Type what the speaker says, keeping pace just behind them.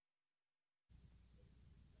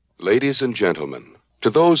Ladies and gentlemen,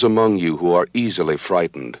 to those among you who are easily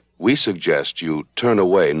frightened, we suggest you turn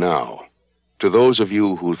away now. To those of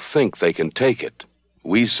you who think they can take it,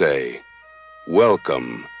 we say,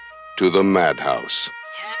 welcome to the madhouse.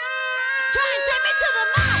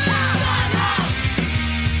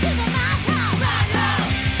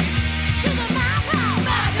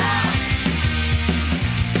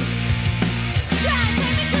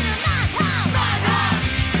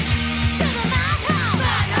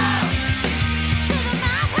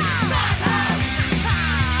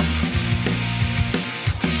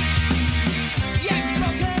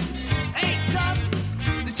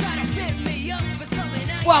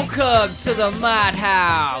 Welcome to the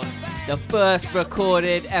Madhouse, the first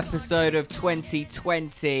recorded episode of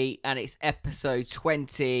 2020, and it's episode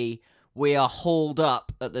 20. We are hauled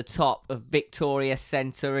up at the top of Victoria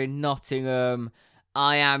Centre in Nottingham.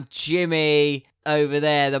 I am Jimmy, over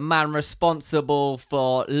there, the man responsible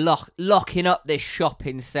for locking up this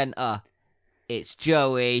shopping centre. It's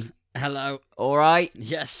Joey. Hello. All right?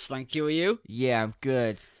 Yes, thank you. Are you? Yeah, I'm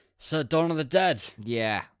good. So, Dawn of the Dead.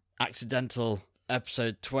 Yeah. Accidental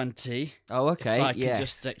episode 20. Oh, okay. If I can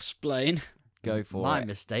just explain. Go for my it.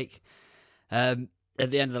 mistake. At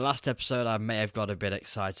the end of the last episode, I may have got a bit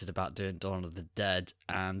excited about doing Dawn of the Dead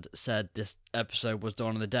and said this episode was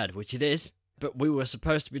Dawn of the Dead, which it is. But we were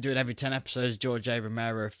supposed to be doing every 10 episodes George A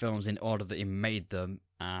Romero films in order that he made them,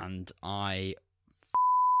 and I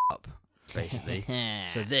up, basically.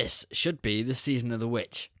 So this should be the Season of the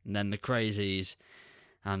Witch, and then the Crazies,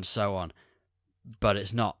 and so on. But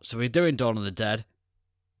it's not. So we're doing Dawn of the Dead.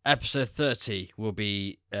 Episode 30 will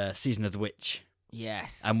be Season of the Witch.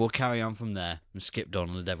 Yes. And we'll carry on from there and skip Dawn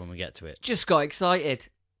of the Dead when we get to it. Just got excited.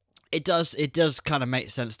 It does kind of make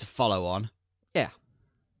sense to follow on. Yeah.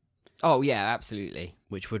 Oh, yeah, absolutely.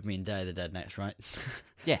 Which would mean Day of the Dead next, right?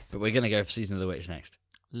 Yes. But we're going to go for Season of the Witch next.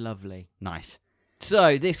 Lovely. Nice.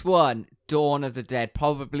 So, this one, Dawn of the Dead,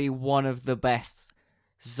 probably one of the best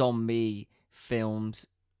zombie films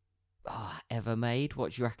ever made.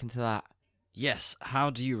 What do you reckon to that? Yes. How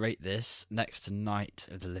do you rate this next to Night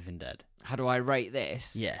of the Living Dead? How do I rate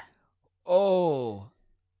this? Yeah. Oh,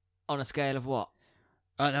 on a scale of what?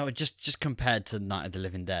 No, just compared to Night of the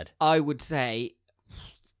Living Dead. I would say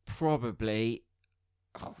probably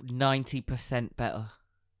 90% better.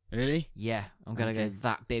 Really? Yeah, I'm going to go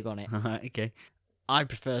that big on it. Okay. I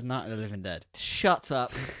prefer Night of the Living Dead. Shut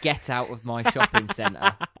up and get out of my shopping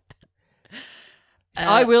centre.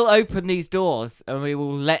 I will open these doors and we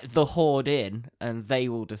will let the horde in and they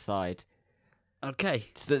will decide. Okay.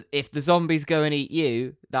 So if the zombies go and eat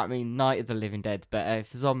you, that means Night of the Living Dead's better.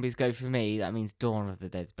 If the zombies go for me, that means Dawn of the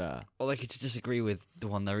Dead's better. Or they could just disagree with the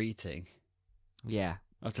one they're eating. Yeah.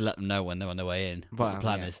 I have to let them know when they're on their way in what the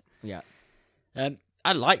plan is. Yeah.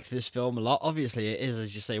 I liked this film a lot. Obviously, it is,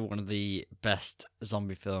 as you say, one of the best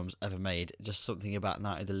zombie films ever made. Just something about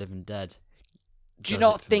Night of the Living Dead. Do you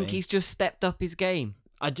not think he's just stepped up his game?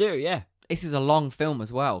 I do, yeah. This is a long film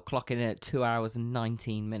as well, clocking in at 2 hours and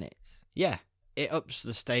 19 minutes. Yeah. It ups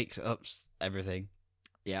the stakes, it ups everything.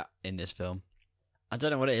 Yeah. In this film. I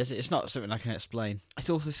don't know what it is. It's not something I can explain.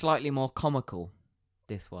 It's also slightly more comical,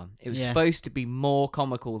 this one. It was supposed to be more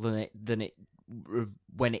comical than it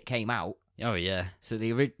when it came out. Oh, yeah. So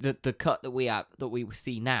the cut that we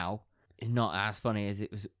see now is not as funny as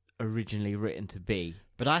it was originally written to be.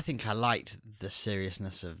 But I think I liked the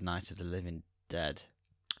seriousness of Night of the Living Dead.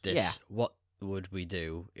 What would we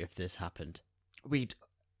do if this happened? We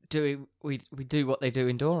do what they do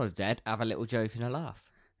in Dawn of the Dead, have a little joke and a laugh.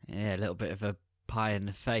 Yeah, a little bit of a pie in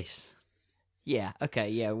the face. Yeah,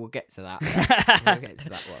 okay, yeah, we'll get to that. We'll get to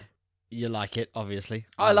that one. You like it, obviously.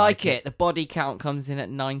 I like it. The body count comes in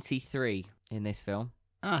at 93 in this film.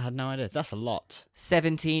 I had no idea. That's a lot.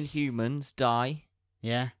 17 humans die.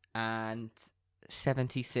 Yeah. And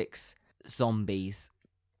 76 zombies.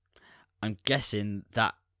 I'm guessing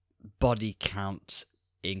that body count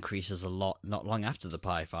increases a lot not long after the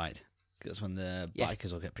pie fight. That's when the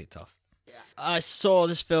bikers will get picked off. Yeah. I saw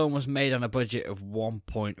this film was made on a budget of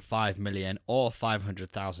 1.5 million or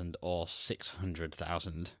 500,000 or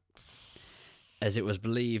 600,000. As it was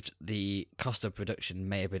believed the cost of production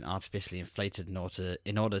may have been artificially inflated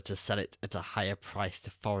in order to sell it at a higher price to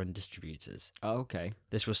foreign distributors. Oh, okay.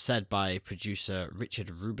 This was said by producer Richard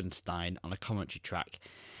Rubenstein on a commentary track.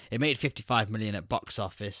 It made 55 million at box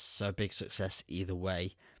office, so a big success either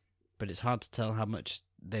way. But it's hard to tell how much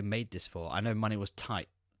they made this for. I know money was tight.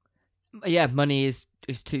 Yeah, money is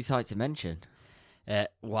too tight to mention.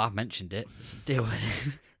 Well, I mentioned it. Let's deal with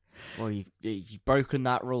it. Well, you've broken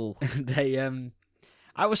that rule.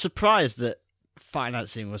 I was surprised that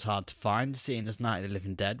financing was hard to find, seeing as Night of the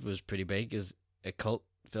Living Dead was pretty big as a cult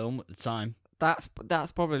film at the time. That's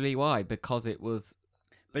probably why, because it was.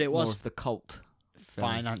 But it was more of the cult film.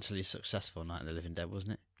 financially successful. Night of the Living Dead,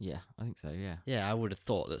 wasn't it? Yeah, I think so. Yeah. Yeah, I would have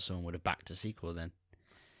thought that someone would have backed a sequel then.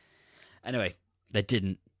 Anyway, they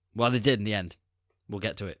didn't. Well, they did in the end. We'll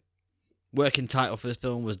get to it. Working title for this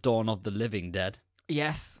film was Dawn of the Living Dead.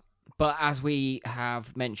 Yes, but as we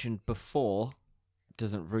have mentioned before,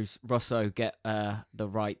 doesn't Russo get the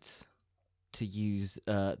rights to use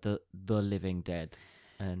the Living Dead,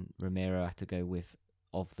 and Romero had to go with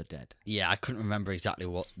Of the Dead. Yeah, I couldn't remember exactly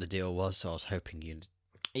what the deal was, so I was hoping you'd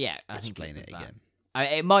explain it again.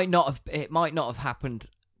 It might not have happened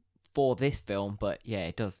for this film, but yeah,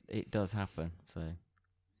 it does happen. So,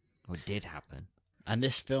 or it did happen. And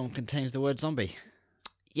this film contains the word zombie.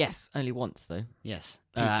 Yes, only once though. Yes.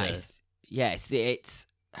 It's.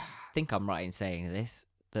 I think I'm right in saying this,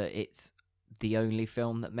 that it's the only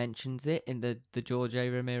film that mentions it in the George A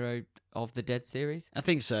Romero Of the Dead series. I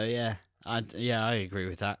think so. Yeah. I agree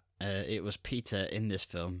with that. It was Peter in this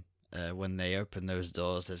film. When they open those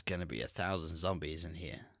doors, there's going to be 1,000 zombies in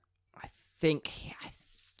here. I think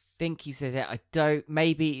he says it. I don't.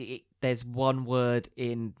 Maybe there's one word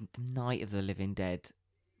in Night of the Living Dead,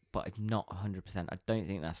 but I'm not 100%. I don't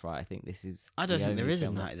think that's right. I think this is. I don't think there is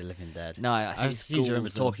a Night of the Living Dead. No, I seem to remember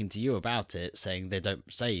talking to you about it, saying they don't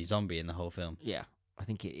say zombie in the whole film. Yeah, I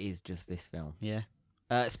think it is just this film. Yeah.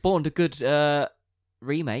 Spawned a good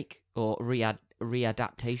remake or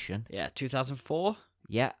readaptation. Yeah, 2004.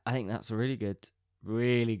 Yeah, I think that's a really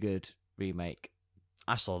good remake.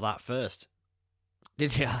 I saw that first.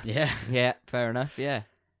 Did you? Yeah. Yeah, fair enough, yeah.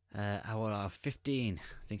 I was 15,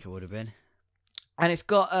 I think I would have been. And it's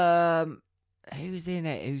got, who's in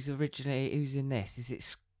it? Who's in this? Is it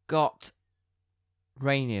Scott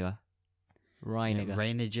Reiniger?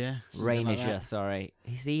 Reiniger, sorry.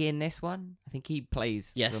 Is he in this one? I think he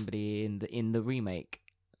plays somebody in the remake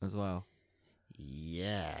as well.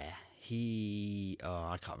 Yeah.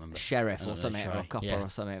 I can't remember. Sheriff or something, or a copper or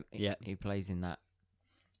something. Yeah. He plays in that.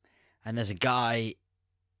 And there's a guy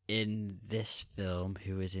in this film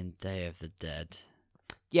who is in Day of the Dead.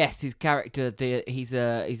 Yes, his character, he's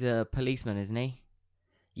a policeman, isn't he?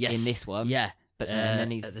 Yes. In this one. Yeah. But and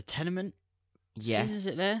then he's... At the tenement Yeah. scene, is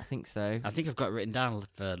it there? I think so. I think I've got it written down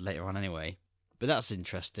for later on anyway. But that's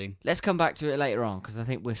interesting. Let's come back to it later on, because I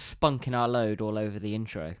think we're spunking our load all over the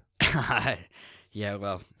intro. Yeah,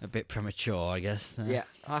 well, a bit premature, I guess. Yeah,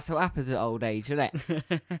 that's what happens at old age, isn't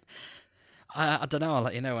it? I don't know, I'll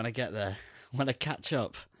let you know when I get there. When I catch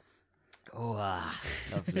up. Oh,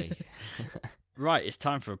 lovely. Right, it's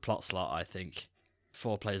time for a plot slot, I think.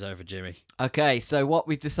 4 plays over, Jimmy. Okay, so what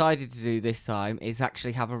we've decided to do this time is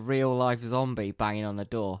actually have a real-life zombie banging on the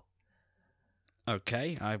door.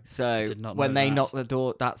 Okay, I so did not know when they that. knock the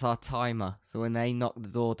door, that's our timer. So when they knock the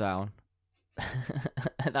door down,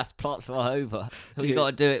 that's plot slot over. We got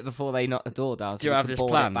to do it before they knock the door down. So do you we have can this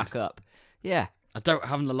board planned? it back up. Yeah. I don't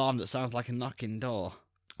have an alarm that sounds like a knocking door.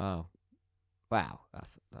 Oh, wow,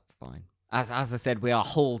 that's fine. As I said, we are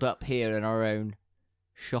holed up here in our own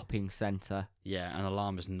shopping centre. Yeah, an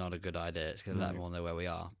alarm is not a good idea. It's going to let them all know where we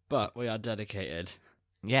are. But we are dedicated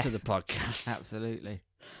Yes, to the podcast. absolutely.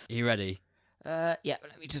 Are you ready? Yeah,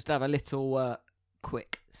 let me just have a little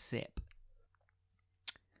quick sip.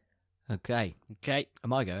 Okay. Okay.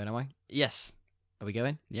 Am I going, am I? Yes. Are we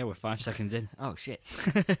going? Yeah, we're 5 seconds in. Oh, shit.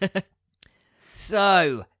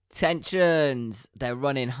 So, tensions. They're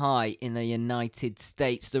running high in the United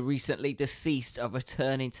States. The recently deceased are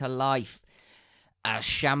returning to life as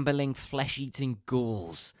shambling, flesh-eating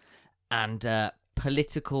ghouls. And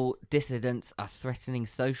political dissidents are threatening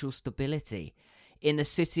social stability. In the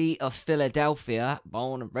city of Philadelphia,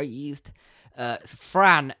 born and raised,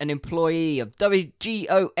 Fran, an employee of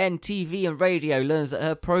WGON TV and radio, learns that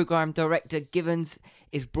her program director, Givens,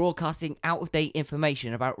 is broadcasting out-of-date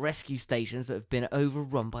information about rescue stations that have been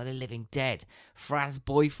overrun by the living dead. Fran's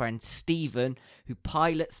boyfriend, Stephen, who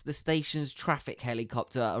pilots the station's traffic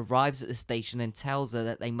helicopter, arrives at the station and tells her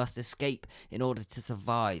that they must escape in order to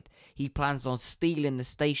survive. He plans on stealing the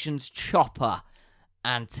station's chopper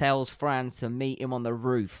and tells Fran to meet him on the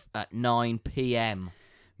roof at 9 p.m.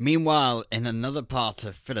 Meanwhile, in another part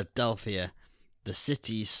of Philadelphia, the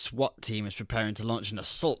city's SWAT team is preparing to launch an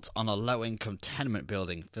assault on a low-income tenement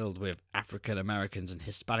building filled with African Americans and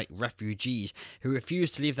Hispanic refugees who refuse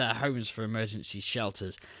to leave their homes for emergency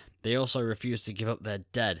shelters. They also refuse to give up their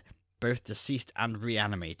dead, both deceased and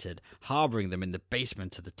reanimated, harbouring them in the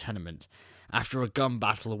basement of the tenement. After a gun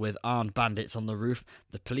battle with armed bandits on the roof,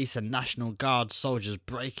 the police and National Guard soldiers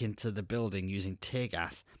break into the building using tear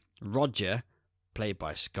gas. Roger, played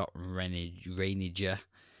by Scott Reiniger,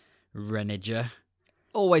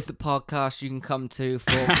 Always the podcast you can come to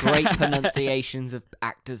for great pronunciations of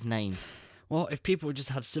actors' names. Well, if people just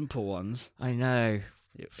had simple ones, I know.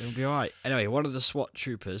 it would be alright. Anyway, one of the SWAT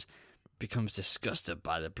troopers becomes disgusted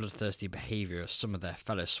by the bloodthirsty behaviour of some of their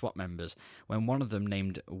fellow SWAT members when one of them,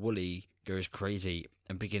 named Wooly, goes crazy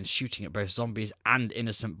and begins shooting at both zombies and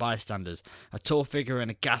innocent bystanders. A tall figure in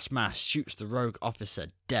a gas mask shoots the rogue officer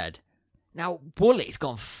dead. Now, Wooly's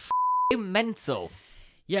gone mental.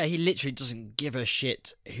 Yeah, he literally doesn't give a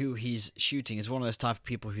shit who he's shooting. He's one of those type of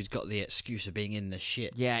people who's got the excuse of being in the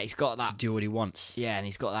shit. Yeah, he's got that. To do what he wants. Yeah, and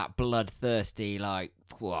he's got that bloodthirsty, like,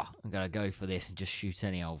 I'm going to go for this and just shoot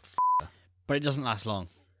any old But it doesn't last long.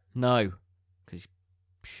 No, because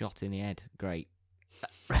shot in the head. Great.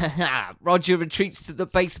 Roger retreats to the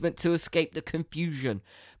basement to escape the confusion,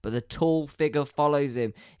 but the tall figure follows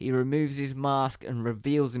him. He removes his mask and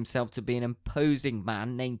reveals himself to be an imposing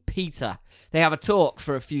man named Peter. They have a talk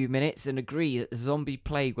for a few minutes and agree that the zombie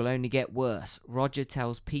plague will only get worse. Roger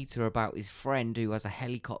tells Peter about his friend who has a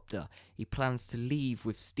helicopter. He plans to leave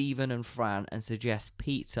with Stephen and Fran and suggests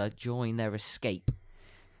Peter join their escape.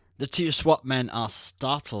 The two SWAT men are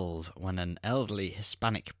startled when an elderly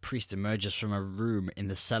Hispanic priest emerges from a room in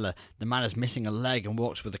the cellar. The man is missing a leg and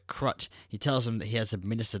walks with a crutch. He tells them that he has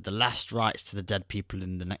administered the last rites to the dead people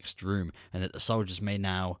in the next room and that the soldiers may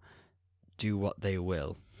now do what they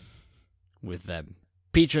will with them.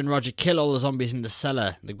 Peter and Roger kill all the zombies in the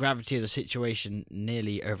cellar, the gravity of the situation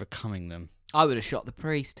nearly overcoming them. I would have shot the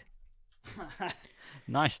priest.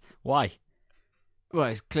 Nice. Why? Well,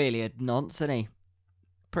 he's clearly a nonce, isn't he?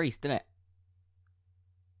 Priest, isn't it?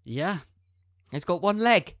 Yeah. He's got one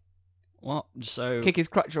leg. What? So Kick his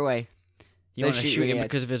crutch away. you Then want to shoot shoot in the him head.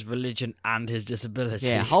 because of his religion and his disability?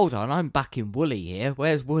 Yeah, hold on, I'm backing Wooly here.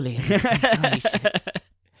 Where's Wooly? Holy shit.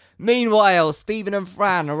 Meanwhile, Stephen and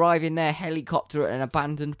Fran arrive in their helicopter at an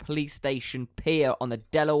abandoned police station pier on the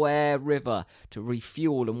Delaware River to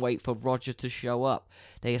refuel and wait for Roger to show up.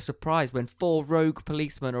 They are surprised when 4 rogue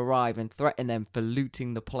policemen arrive and threaten them for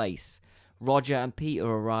looting the place. Roger and Peter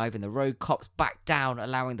arrive and the rogue cops back down,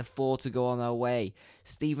 allowing the 4 to go on their way.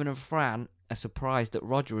 Stephen and Fran are surprised that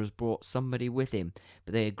Roger has brought somebody with him,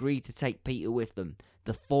 but they agree to take Peter with them.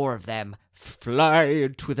 The 4 of them fly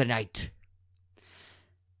into the night.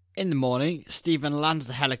 In the morning, Stephen lands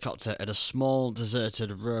the helicopter at a small,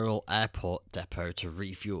 deserted rural airport depot to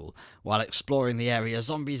refuel. While exploring the area,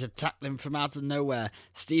 zombies attack them from out of nowhere.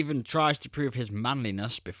 Stephen tries to prove his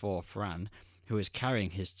manliness before Fran, who is carrying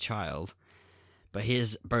his child, but he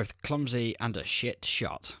is both clumsy and a shit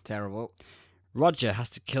shot. Terrible. Roger has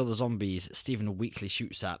to kill the zombies Stephen weakly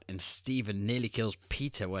shoots at, and Stephen nearly kills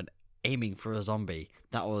Peter when aiming for a zombie.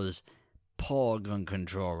 That was poor gun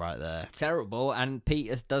control right there. Terrible, and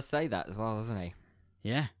Peter does say that as well, doesn't he?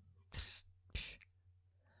 Yeah.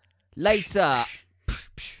 Later,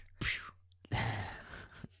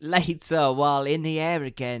 while in the air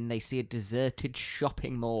again, they see a deserted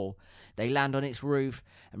shopping mall. They land on its roof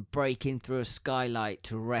and break in through a skylight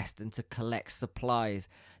to rest and to collect supplies.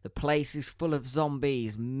 The place is full of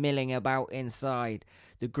zombies milling about inside.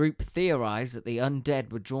 The group theorise that the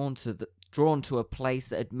undead were drawn to a place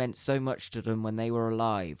that had meant so much to them when they were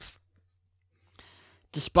alive.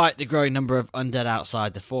 Despite the growing number of undead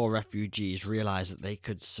outside, the 4 refugees realise that they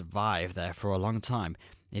could survive there for a long time.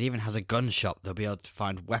 It even has a gun shop. They'll be able to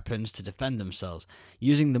find weapons to defend themselves.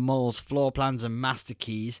 Using the mall's floor plans and master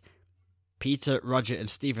keys, Peter, Roger and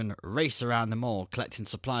Stephen race around the mall, collecting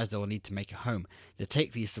supplies they will need to make a home. They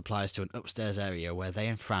take these supplies to an upstairs area where they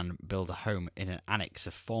and Fran build a home in an annex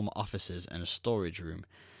of former offices and a storage room.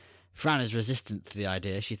 Fran is resistant to the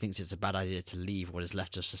idea. She thinks it's a bad idea to leave what is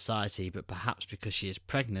left of society, but perhaps because she is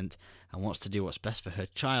pregnant and wants to do what's best for her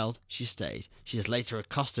child, she stays. She is later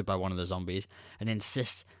accosted by one of the zombies and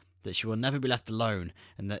insists that she will never be left alone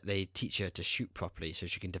and that they teach her to shoot properly so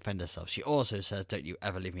she can defend herself. She also says, "Don't you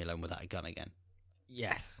ever leave me alone without a gun again."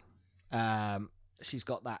 Yes. She's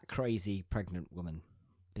got that crazy pregnant woman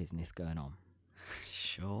business going on.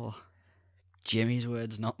 Sure. Jimmy's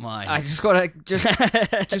words, not mine. I just want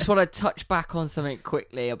to just want to touch back on something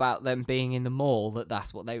quickly about them being in the mall.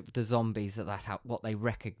 That's what the zombies. That's what they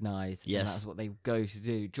recognise. Yes, and that's what they go to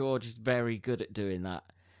do. George is very good at doing that.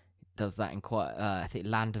 Does that in quite, I think,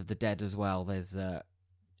 Land of the Dead as well. There's a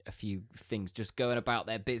few things just going about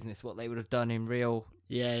their business, what they would have done in real,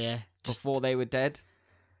 before they were dead.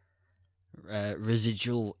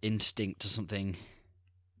 Residual instinct or something.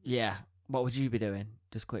 Yeah. What would you be doing?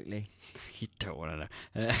 Just quickly. You don't want to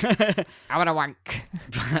know. I want to wank.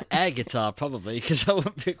 Air guitar, probably, because I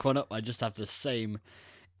wouldn't pick one up. I just have the same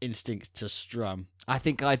instinct to strum. I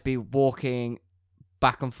think I'd be walking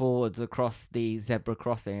back and forwards across the zebra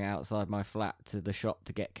crossing outside my flat to the shop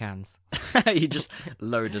to get cans. You just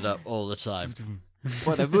load it up all the time.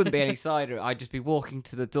 Well, there wouldn't be any cider. I'd just be walking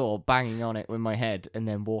to the door, banging on it with my head, and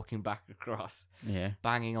then walking back across. Yeah.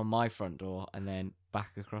 Banging on my front door, and then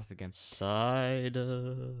back across again.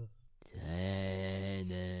 Cider.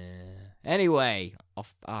 Anyway,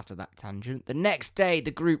 off after that tangent, the next day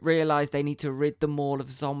the group realised they need to rid the mall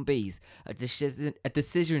of zombies. A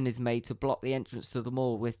decision is made to block the entrance to the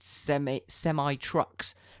mall with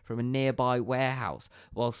semi-trucks from a nearby warehouse.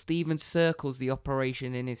 While Stephen circles the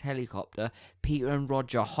operation in his helicopter, Peter and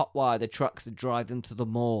Roger hotwire the trucks and drive them to the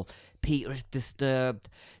mall. Peter is disturbed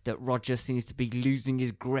that Roger seems to be losing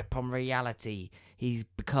his grip on reality. He's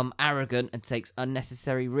become arrogant and takes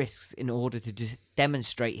unnecessary risks in order to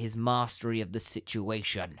demonstrate his mastery of the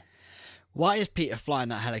situation. Why is Peter flying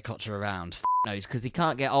that helicopter around? Knows, because he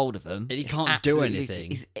can't get hold of them. And he can't do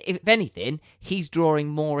anything. If anything, he's drawing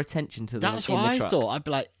more attention to them. That's in what the I truck. thought. I'd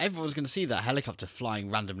be like, everyone's going to see that helicopter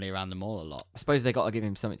flying randomly around the mall a lot. I suppose they got to give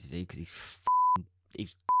him something to do because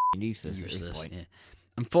he's useless at this point. Yeah.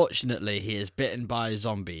 Unfortunately, he is bitten by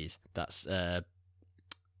zombies. That's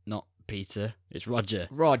not Peter. It's Roger.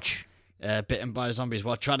 Bitten by zombies.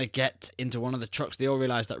 While trying to get into one of the trucks, they all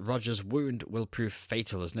realise that Roger's wound will prove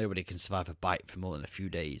fatal, as nobody can survive a bite for more than a few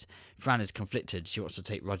days. Fran is conflicted. She wants to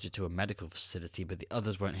take Roger to a medical facility, but the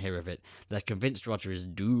others won't hear of it. They're convinced Roger is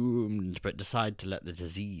doomed, but decide to let the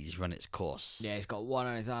disease run its course. Yeah, he's got one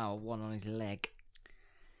on his arm, one on his leg.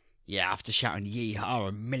 Yeah, after shouting "Yeehaw"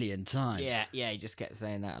 a million times. Yeah, he just kept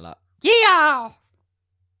saying that a lot. Yeehaw!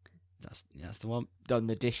 That's the one. Done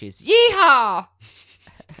the dishes. Yeehaw!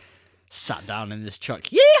 Sat down in this truck.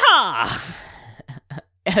 Yeehaw!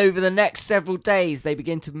 Over the next several days, they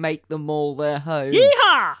begin to make the mall their home.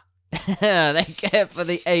 Yeehaw! They care for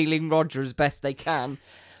the ailing Roger as best they can,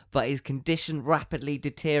 but his condition rapidly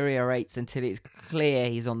deteriorates until it's clear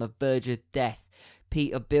he's on the verge of death.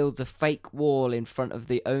 Peter builds a fake wall in front of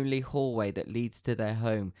the only hallway that leads to their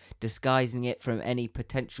home, disguising it from any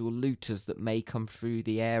potential looters that may come through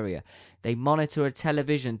the area. They monitor a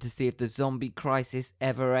television to see if the zombie crisis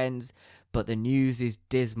ever ends, but the news is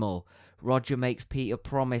dismal. Roger makes Peter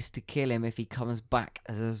promise to kill him if he comes back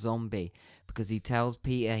as a zombie, because he tells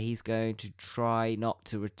Peter he's going to try not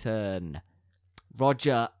to return.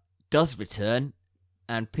 Roger does return,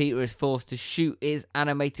 and Peter is forced to shoot his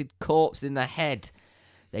animated corpse in the head.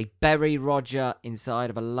 They bury Roger inside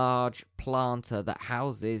of a large planter that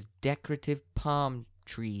houses decorative palm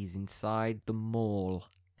trees inside the mall.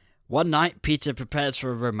 One night, Peter prepares for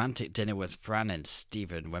a romantic dinner with Fran and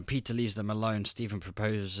Stephen. When Peter leaves them alone, Stephen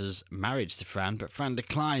proposes marriage to Fran, but Fran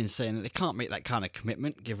declines, saying that they can't make that kind of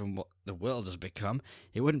commitment given what the world has become.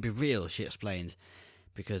 It wouldn't be real, she explains,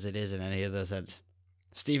 because it is in any other sense.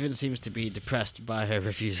 Stephen seems to be depressed by her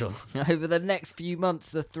refusal. Over the next few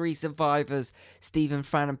months, the three survivors, Stephen,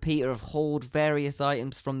 Fran and Peter, have hauled various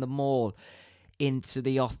items from the mall into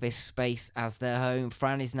the office space as their home.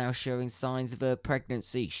 Fran is now showing signs of her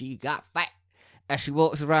pregnancy. She got fat as she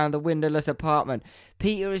walks around the windowless apartment.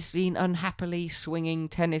 Peter is seen unhappily swinging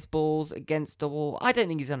tennis balls against the wall. I don't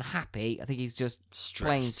think he's unhappy. I think he's just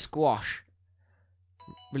playing squash,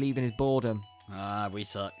 relieving his boredom. We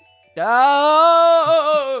suck.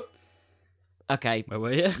 Oh! Okay, Where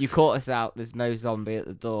were you? you caught us out. There's no zombie at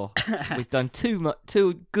the door. We've done too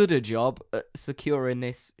good a job at securing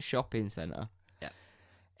this shopping centre. Yeah.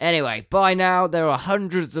 Anyway, by now there are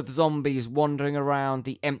hundreds of zombies wandering around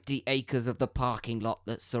the empty acres of the parking lot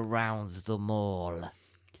that surrounds the mall.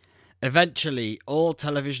 Eventually, all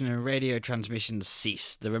television and radio transmissions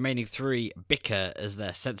cease. The remaining three bicker as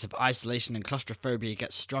their sense of isolation and claustrophobia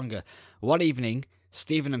gets stronger. One evening,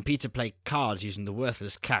 Stephen and Peter play cards using the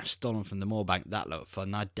worthless cash stolen from the mall bank. That looked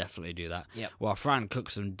fun. I'd definitely do that. Yep. While Fran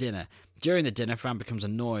cooks them dinner. During the dinner, Fran becomes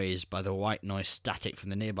annoyed by the white noise static from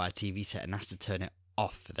the nearby TV set and has to turn it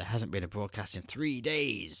off. There hasn't been a broadcast in 3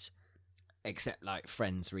 days. Except like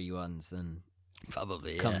Friends reruns and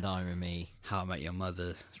Probably, Come yeah. Dine With Me. How I Met Your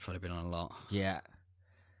Mother. It's probably been on a lot. Yeah.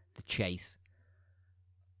 The Chase.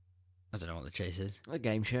 I don't know what The Chase is. A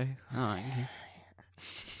game show. Alright, okay.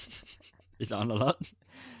 Is it on a lot?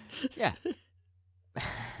 Yeah.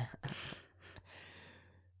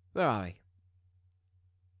 Where are we?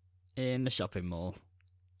 In the shopping mall.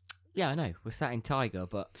 Yeah, I know. We're sat in Tiger,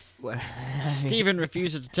 but... Stephen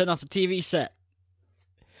refuses to turn off the TV set.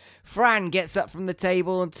 Fran gets up from the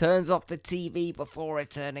table and turns off the TV before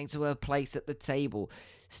returning to her place at the table.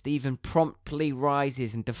 Stephen promptly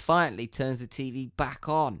rises and defiantly turns the TV back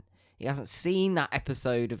on. He hasn't seen that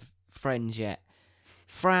episode of Friends yet.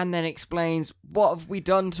 Fran then explains, "What have we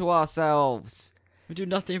done to ourselves?" We do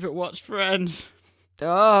nothing but watch Friends.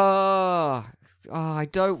 Oh, I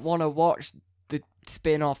don't want to watch the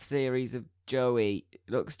spin-off series of Joey. It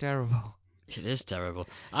looks terrible. It is terrible.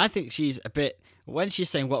 I think she's a bit... When she's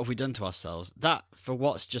saying, what have we done to ourselves, that, for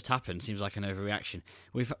what's just happened, seems like an overreaction.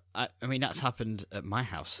 I mean, that's happened at my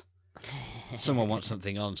house. Someone wants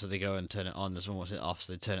something on, so they go and turn it on. Someone wants it off,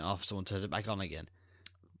 so they turn it off. Someone turns it back on again.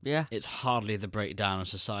 Yeah. It's hardly the breakdown of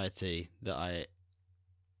society that I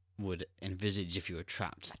would envisage if you were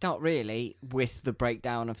trapped. Not really, with the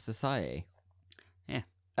breakdown of society. Yeah.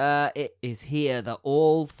 It is here that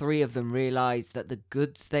all three of them realise that the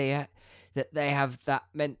goods they have that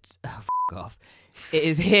meant... Oh, f*** off. It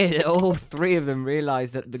is here that all three of them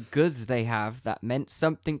realise that the goods they have that meant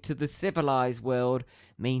something to the civilised world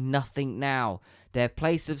mean nothing now. Their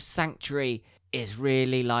place of sanctuary is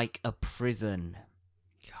really like a prison.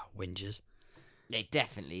 God, whingers. It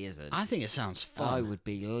definitely isn't. I think it sounds fun. I would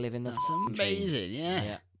be living the That's f***ing dream. amazing, yeah.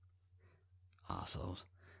 Yeah. Arseholes.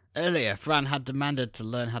 Earlier, Fran had demanded to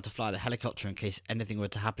learn how to fly the helicopter in case anything were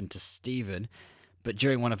to happen to Stephen, but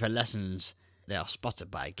during one of her lessons, they are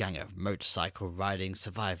spotted by a gang of motorcycle-riding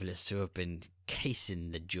survivalists who have been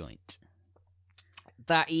casing the joint.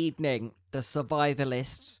 That evening, the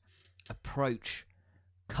survivalists approach,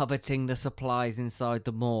 coveting the supplies inside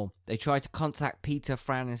the mall. They try to contact Peter,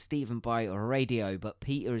 Fran and Stephen by radio, but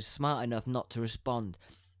Peter is smart enough not to respond.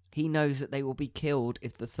 He knows that they will be killed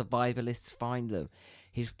if the survivalists find them.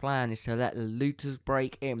 His plan is to let the looters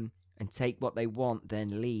break in and take what they want,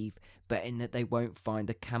 then leave, betting that they won't find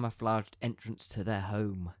the camouflaged entrance to their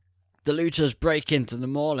home. The looters break into the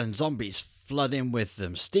mall and zombies flood in with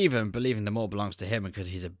them. Stephen, believing the mall belongs to him because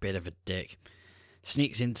he's a bit of a dick,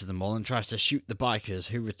 sneaks into the mall and tries to shoot the bikers,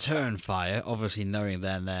 who return fire, obviously knowing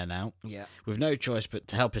they're there now. Yeah. With no choice but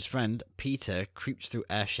to help his friend, Peter creeps through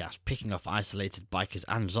air shafts, picking off isolated bikers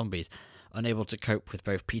and zombies. Unable to cope with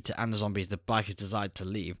both Peter and the zombies, the bikers decide to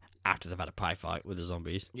leave after they've had a pie fight with the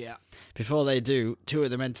zombies. Yeah. Before they do, two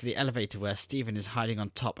of them enter the elevator where Stephen is hiding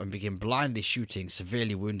on top and begin blindly shooting,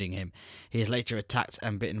 severely wounding him. He is later attacked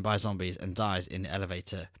and bitten by zombies and dies in the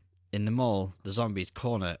elevator. In the mall, the zombies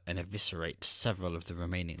corner and eviscerate several of the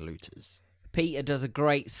remaining looters. Peter does a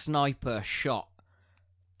great sniper shot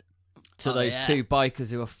to those two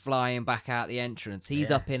bikers who are flying back out the entrance.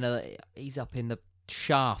 He's up in the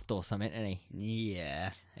shaft or something, isn't he?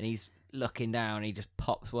 Yeah. And he's looking down. He just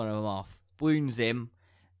pops one of them off, wounds him,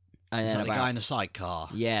 and Is then that the guy in the sidecar?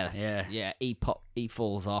 Yeah. He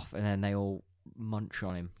falls off, and then they all munch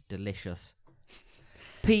on him. Delicious.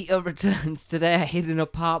 Peter returns to their hidden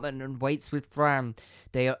apartment and waits with Fran.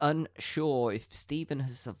 They are unsure if Stephen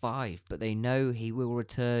has survived, but they know he will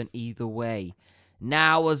return either way.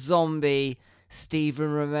 Now a zombie,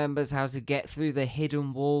 Stephen remembers how to get through the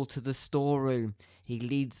hidden wall to the storeroom. He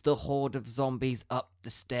leads the horde of zombies up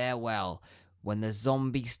the stairwell. When the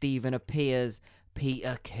zombie Stephen appears,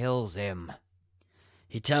 Peter kills him.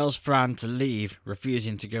 He tells Fran to leave,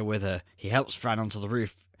 refusing to go with her. He helps Fran onto the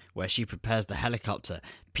roof, where she prepares the helicopter.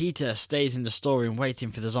 Peter stays in the storeroom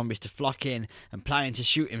waiting for the zombies to flock in and planning to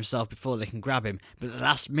shoot himself before they can grab him, but at the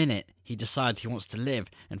last minute he decides he wants to live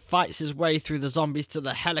and fights his way through the zombies to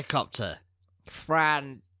the helicopter.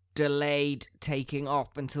 Fran delayed taking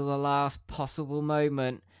off until the last possible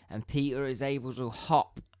moment, and Peter is able to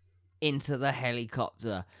hop into the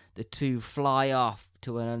helicopter. The two fly off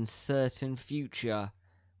to an uncertain future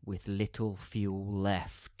with little fuel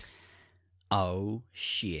left. Oh,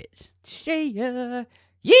 shit. See ya!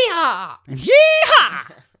 Yeehaw!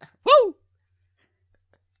 Yeehaw! Woo!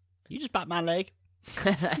 You just backed my leg.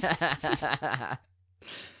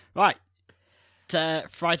 Right.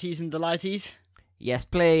 Frighties and delighties. Yes,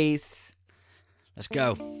 please. Let's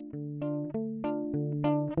go.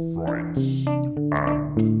 Frights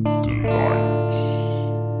and delights.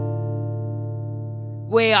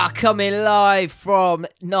 We are coming live from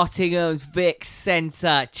Nottingham's Vic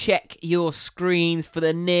Centre. Check your screens for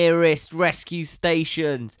the nearest rescue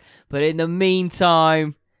stations. But in the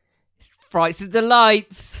meantime, frights and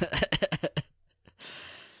delights.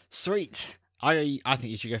 Sweet. I think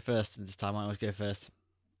you should go first this time. I always go first.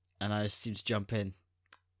 And I seem to jump in.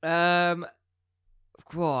 Right,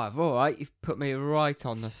 all right. You've put me right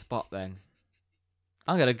on the spot then.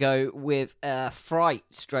 I'm going to go with fright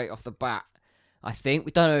straight off the bat. I think.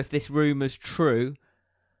 We don't know if this rumour's true,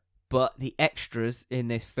 but the extras in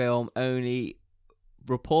this film only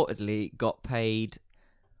reportedly got paid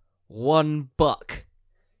 $1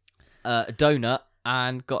 a donut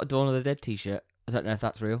and got a Dawn of the Dead t-shirt. I don't know if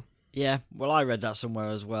that's real. Yeah, well, I read that somewhere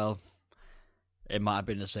as well. It might have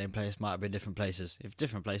been the same place, might have been different places. If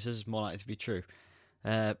different places, it's more likely to be true.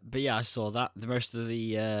 But yeah, I saw that. Most of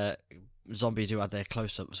the zombies who had their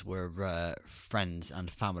close-ups were friends and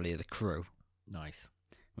family of the crew, Nice.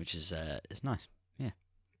 which is it's nice. Yeah.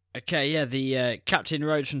 Okay, yeah, the Captain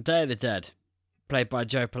Rhodes from Day of the Dead, played by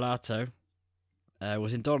Joe Pilato,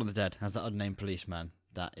 was in Dawn of the Dead as the unnamed policeman.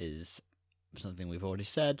 That is something we've already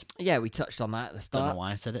said. Yeah, we touched on that at the Don't start. know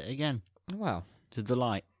why I said it again. Well, It's a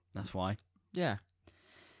delight. That's why. yeah.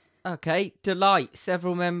 Okay, Delight.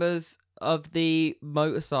 Several members of the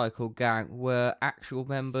motorcycle gang were actual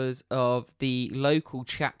members of the local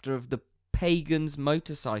chapter of the Pagans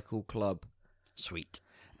Motorcycle Club. Sweet.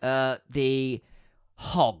 The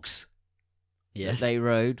hogs Yes. that they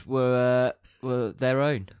rode were their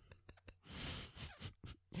own.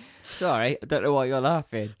 Sorry, I don't know why you're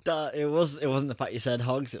laughing. It wasn't the fact you said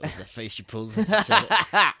hogs, it was the face you pulled when you said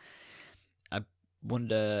it. I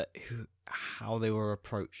wonder how they were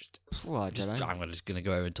approached. Well, I don't know. I'm just going to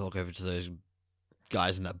go over and talk over to those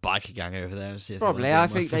guys in that biker gang over there and see if Probably. they I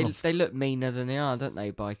want to do think my film. they look meaner than they are, don't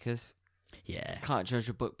they, bikers? Yeah. Can't judge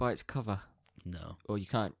a book by its cover. No. Or you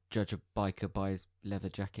can't judge a biker by his leather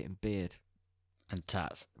jacket and beard. And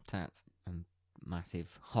tats. Tats and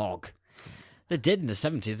massive hog. They did in the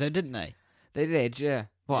 70s, though, didn't they? They did, yeah.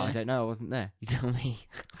 Well, Yeah. I don't know. I wasn't there. You tell me.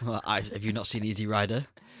 Well, have you not seen Easy Rider?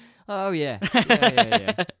 Oh, yeah.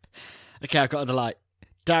 Yeah. Okay, I've got a delight.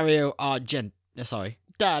 Dario Argento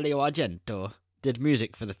did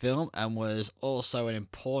music for the film and was also an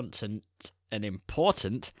important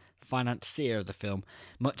financier of the film.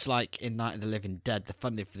 Much like in Night of the Living Dead, the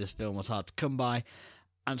funding for this film was hard to come by,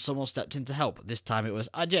 and someone stepped in to help. This time it was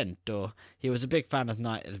Argento. He was a big fan of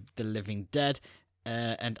Night of the Living Dead,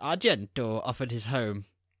 and Argento offered his home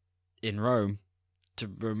in Rome to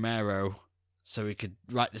Romero so he could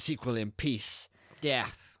write the sequel in peace.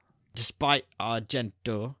 Yes. Despite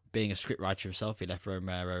Argento being a scriptwriter himself, he left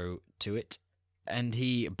Romero to it, and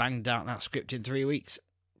he banged out that script in 3 weeks.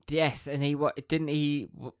 Yes, and he wanted to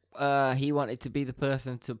be the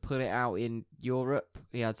person to put it out in Europe.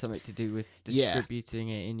 He had something to do with Yeah. distributing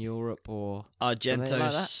it in Europe, or Argento something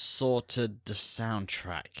like that? sorted the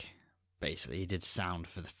soundtrack. Basically, he did sound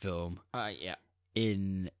for the film yeah.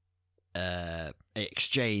 in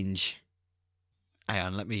exchange. Hang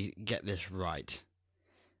on, let me get this right.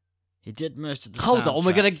 He did most of the Hold on,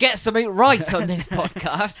 we're gonna get something right on this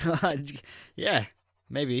podcast. Yeah,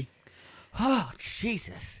 maybe. Oh,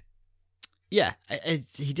 Jesus. Yeah,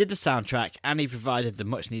 he did the soundtrack and he provided the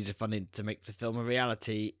much needed funding to make the film a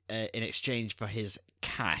reality in exchange for his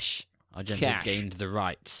cash. Argento gained the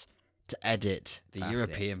rights to edit the That's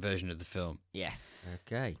European version of the film. Yes.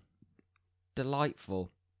 Okay. Delightful.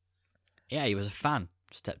 Yeah, he was a fan,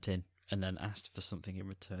 stepped in and then asked for something in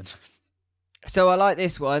return. So I like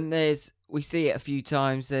this one. We see it a few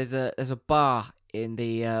times. There's a bar in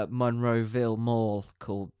the Monroeville Mall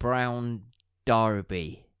called Brown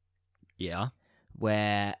Derby, Yeah.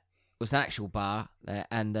 where it was an actual bar there,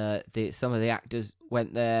 and some of the actors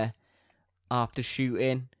went there after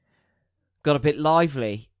shooting, got a bit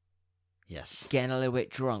lively, Yes. getting a little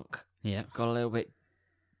bit drunk, Yeah. got a little bit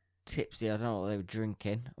tipsy. I don't know what they were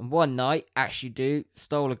drinking. And one night,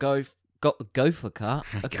 stole a golf cart,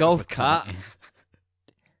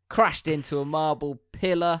 crashed into a marble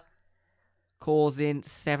pillar, causing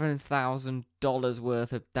 $7,000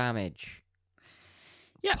 worth of damage.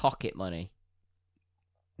 Yeah. Pocket money.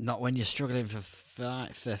 Not when you're struggling for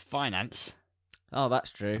finance. Oh,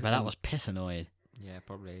 that's true. But that was piss annoying. Yeah,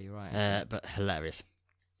 probably. You're right. But hilarious.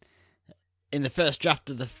 In the first draft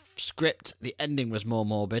of the script, the ending was more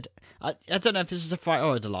morbid. I don't know if this is a fright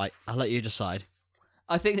or a delight. I'll let you decide.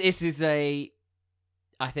 I think this is I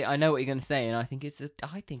know what you're going to say, and I think it's a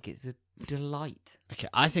delight. Okay,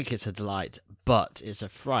 I think it's a delight, but it's a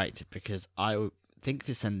fright because I think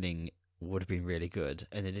this ending would have been really good,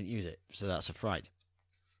 and they didn't use it, so that's a fright.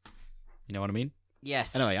 You know what I mean?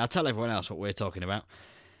 Yes. Anyway, I'll tell everyone else what we're talking about.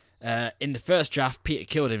 In the first draft, Peter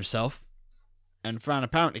killed himself, and Fran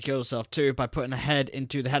apparently killed herself too by putting her head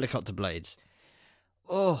into the helicopter blades.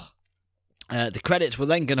 Oh. The credits were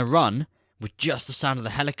then going to run with just the sound of the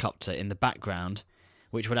helicopter in the background,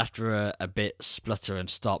 which would after a bit splutter and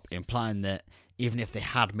stop, implying that even if they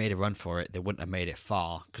had made a run for it, they wouldn't have made it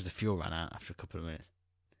far because the fuel ran out after a couple of minutes.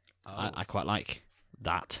 Oh. I quite like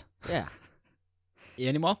that. Yeah.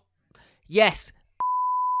 Any more? Yes.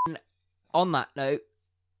 On that note,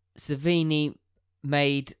 Savini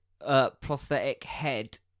made a prosthetic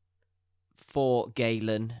head for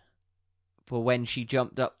Galen for when she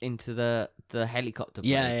jumped up into the helicopter.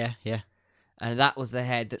 Yeah. And that was the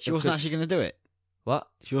head that She wasn't actually going to do it. What?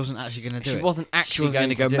 She wasn't actually going to do it. She wasn't actually going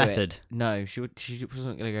to go do method. It. No, she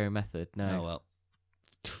wasn't going to go method. No. Oh well.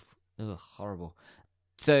 Ugh, horrible.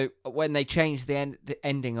 So when they changed the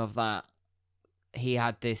ending of that, he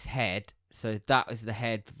had this head. So that was the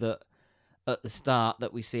head that at the start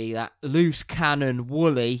that we see that loose cannon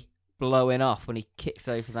Wooly blowing off when he kicks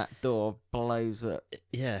open that door, blows up.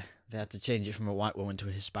 Yeah, they had to change it from a white woman to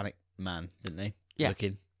a Hispanic man, didn't they? Yeah.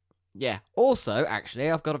 Looking. Yeah. Also,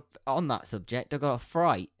 actually, on that subject, I've got a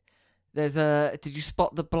fright. Did you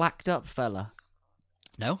spot the blacked up fella?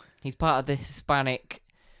 No? He's part of the Hispanic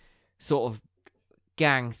sort of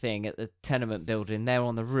gang thing at the tenement building. They're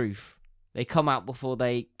on the roof. They come out before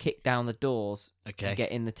they kick down the doors and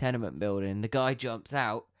get in the tenement building. The guy jumps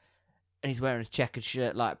out and he's wearing a checkered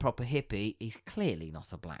shirt like a proper hippie. He's clearly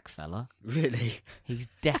not a black fella. Really? He's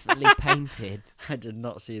definitely painted. I did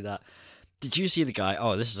not see that. Did you see the guy?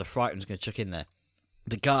 Oh, this is a fright I'm just going to chuck in there.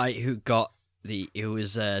 The guy who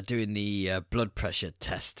was doing the blood pressure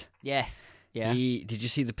test. Yes. Yeah. Did you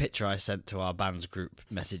see the picture I sent to our band's group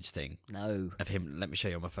message thing? No. Of him. Let me show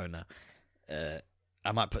you on my phone now.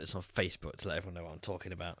 I might put this on Facebook to let everyone know what I'm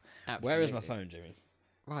talking about. Absolutely. Where is my phone, Jimmy?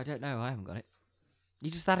 Well, I don't know. I haven't got it. You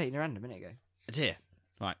just had it in your hand a minute ago. It's here.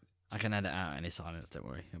 Right. I can edit out any silence, don't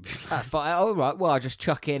worry. That's fine. All right. Well, I'll just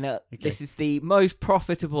chuck in. Okay. This is the most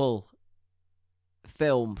profitable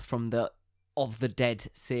film from the Of the Dead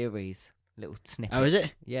series. Little snippet. Oh, is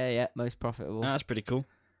it? Yeah. Most profitable. Oh, that's pretty cool.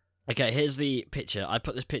 Okay, here's the picture. I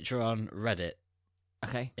put this picture on Reddit.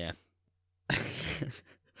 Okay. Yeah.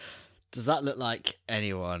 Does that look like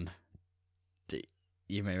anyone that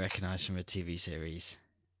you may recognise from a TV series?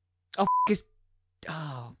 Oh,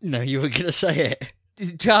 No, you were going to say it.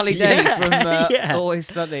 is it Charlie Day from yeah. Always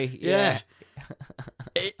Sunny? Yeah.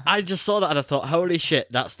 I just saw that and I thought, holy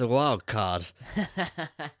shit, that's the wild card.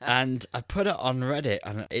 And I put it on Reddit,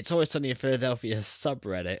 and it's Always Sunny in Philadelphia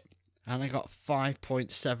subreddit, and I got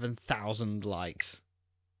 5.7 thousand likes.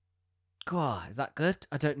 God, is that good?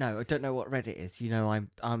 I don't know. I don't know what Reddit is. You know,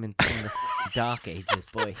 I'm in the dark ages,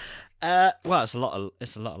 boy. Well, it's a lot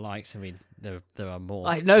of likes. I mean, there are more.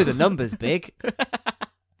 I know the number's big.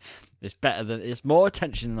 It's more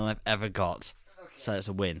attention than I've ever got. Okay. So it's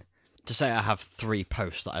a win. To say I have 3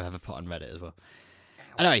 posts that I've ever put on Reddit as well.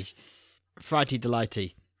 Anyway, Frighty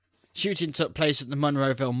Delighty. Shooting took place at the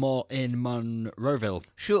Monroeville Mall in Monroeville.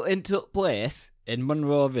 Shooting took place? In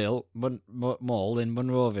Monroeville, Mall in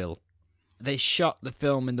Monroeville. They shot the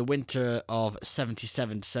film in the winter of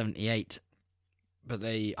 77 to 78, but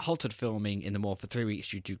they halted filming in the mall for 3 weeks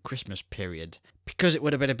due to Christmas period, because it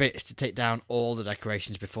would have been a bit to take down all the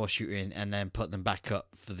decorations before shooting and then put them back up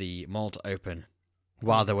for the mall to open.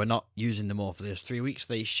 While they were not using the mall for those 3 weeks,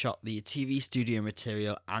 they shot the TV studio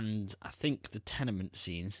material and I think the tenement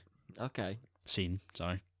scene, where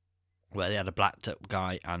they had a blacked up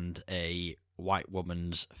guy and a white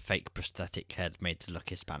woman's fake prosthetic head made to look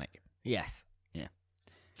Hispanic. Yes. Yeah.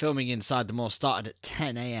 Filming inside the mall started at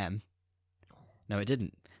 10 a.m. No, it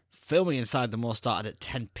didn't. Filming inside the mall started at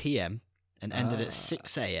 10 p.m. and ended at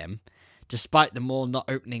 6 a.m. Despite the mall not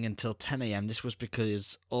opening until 10 a.m., this was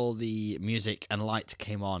because all the music and lights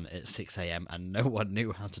came on at 6 a.m. and no one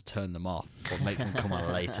knew how to turn them off or make them come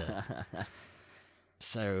on later.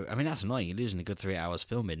 So, I mean, that's annoying. You're losing a good 3 hours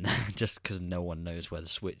filming just because no one knows where the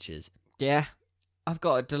switch is. Yeah. I've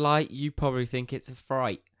got a delight. You probably think it's a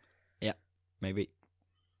fright. Yeah, maybe.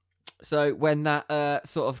 So when that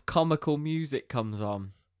sort of comical music comes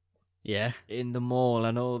on, yeah, in the mall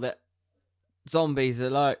and all that, zombies are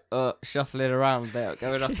like shuffling around, they're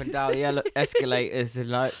going up and down the escalators and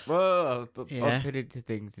like bumping into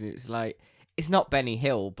things, and it's like it's not Benny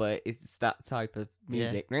Hill, but it's that type of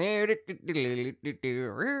music.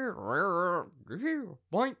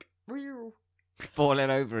 Boink. Falling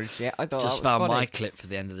over and shit. I thought just that was found funny. my clip for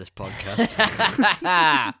the end of this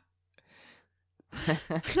podcast.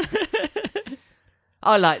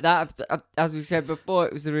 I like that. As we said before,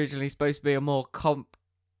 it was originally supposed to be a more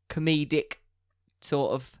comedic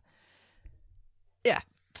sort of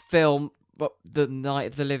film, but the Night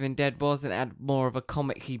of the Living Dead was, and it had more of a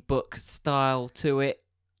comic-y book style to it.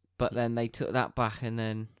 But then they took that back, and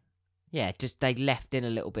then just they left in a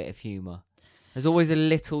little bit of humour. There's always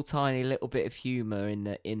a tiny little bit of humour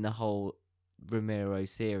in the whole Romero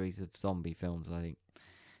series of zombie films, I think.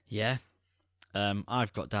 Yeah.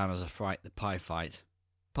 I've got down as a fright the pie fight.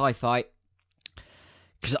 Pie fight.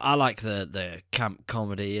 Because I like the camp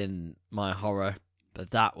comedy and my horror,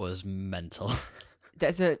 but that was mental.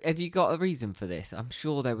 Have you got a reason for this? I'm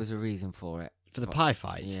sure there was a reason for it. For the pie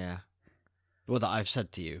fight? Yeah. Well, that I've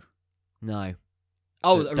said to you. No.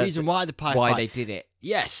 Oh, the reason why the pie fight? Why they did it?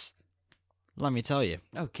 Yes. Let me tell you.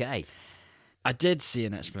 Okay. I did see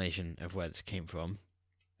an explanation of where this came from.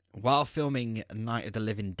 While filming Night of the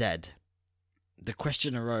Living Dead, the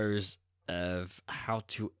question arose of how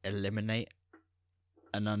to eliminate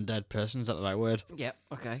an undead person. Is that the right word? Yep.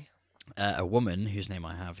 Okay. A woman whose name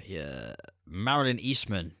I have here, Marilyn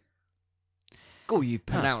Eastman. Oh, you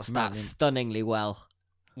pronounced that Marilyn. stunningly well.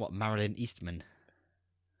 What, Marilyn Eastman?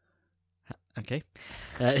 Okay.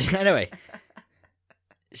 Anyway,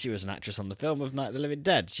 she was an actress on the film of Night of the Living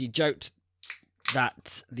Dead. She joked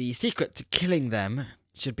that the secret to killing them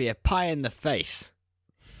should be a pie in the face.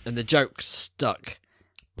 And the joke stuck,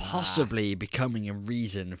 possibly becoming a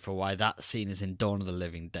reason for why that scene is in Dawn of the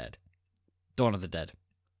Living Dead. Dawn of the Dead.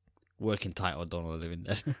 Working title, Dawn of the Living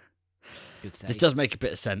Dead. Good save. This does make a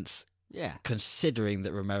bit of sense, Yeah. considering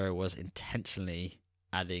that Romero was intentionally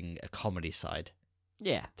adding a comedy side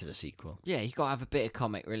Yeah. to the sequel. Yeah, you got to have a bit of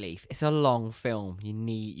comic relief. It's a long film.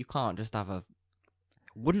 You can't just have a...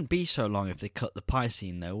 Wouldn't be so long if they cut the pie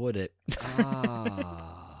scene, though, would it?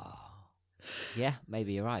 Yeah,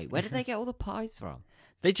 maybe you're right. Where did they get all the pies from?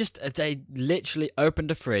 They literally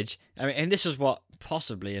opened a fridge. I mean, and this is what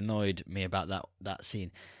possibly annoyed me about that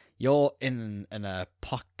scene. You're in an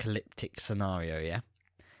apocalyptic scenario, yeah?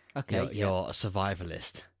 Okay, You're a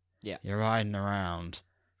survivalist. Yeah. You're riding around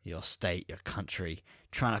your state, your country,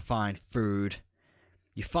 trying to find food.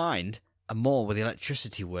 You find a mall with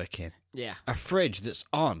electricity working. Yeah. A fridge that's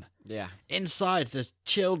on. Yeah. Inside, there's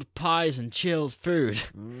chilled pies and chilled food.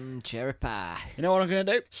 Cherry pie. You know what I'm going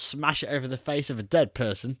to do? Smash it over the face of a dead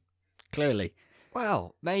person. Clearly.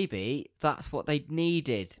 Well, maybe that's what they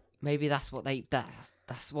needed. Maybe that's what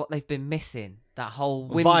they've been missing. That whole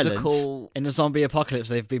whimsical... Violence. In a zombie apocalypse,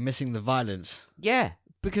 they've been missing the violence. Yeah,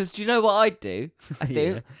 because do you know what I'd do? I do.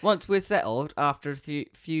 Yeah. Once we're settled, after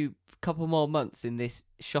a couple more months in this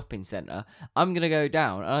shopping centre, I'm going to go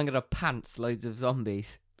down and I'm going to pants loads of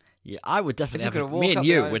zombies. Yeah, I would definitely Just gonna have... walk Me and up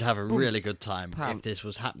you there, would have a boom, really good time if pants. this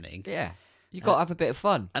was happening. Yeah. You got to have a bit of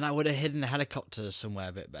fun. And I would have hidden a helicopter somewhere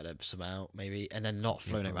a bit better somehow, maybe, and then not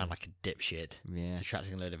flown it around like a dipshit, Yeah.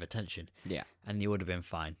 attracting a load of attention. Yeah. And you would have been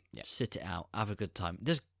fine. Yeah. Sit it out, have a good time.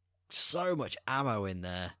 There's so much ammo in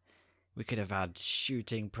there. We could have had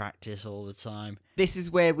shooting practice all the time. This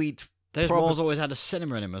is where we'd... Those malls always had a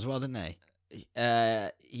cinema in them as well, didn't they?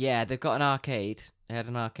 Yeah, they've got an arcade. They had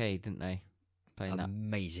an arcade, didn't they? Playing that.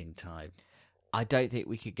 Amazing time. I don't think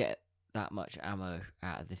we could get that much ammo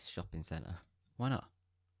out of this shopping centre. Why not?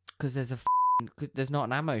 Because there's not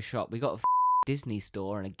an ammo shop. We got a Disney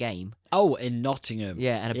store and a game. Oh, in Nottingham.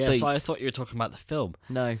 Yeah, and a Yeah, so I Boots. thought you were talking about the film.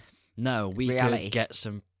 No, No, we Reality. could get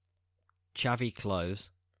some chavvy clothes.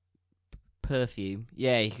 perfume.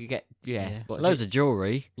 Yeah, you could get... Yeah. What's Loads it? of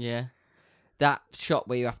jewellery. Yeah. That shop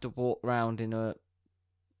where you have to walk around in a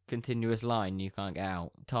continuous line, you can't get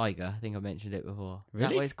out. Tiger, I think I mentioned it before. Is that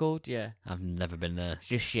Really? what it's called? Yeah. I've never been there. It's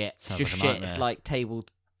just shit. It's Sounds just like a shit. nightmare. It's like table...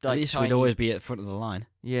 At Like least tiny, we'd always be at the front of the line.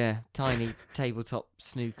 Yeah, tiny tabletop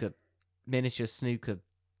snooker, miniature snooker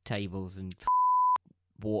tables and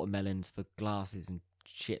watermelons for glasses and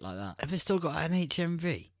shit like that. Have they still got an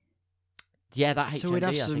HMV? Yeah, that HMV, So we'd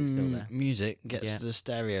have I think, still some there. music, get Yeah. the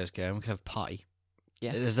stereos going, we could have a party.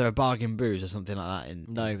 Yeah. Is there a bargain booze or something like that in?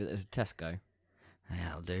 No, but there's a Tesco. Yeah,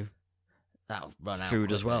 that'll do. That'll run out.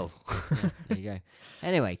 Food as quickly. well. Yeah, there you go.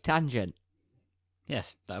 Anyway, tangent.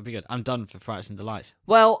 Yes, that would be good. I'm done for Frights and Delights.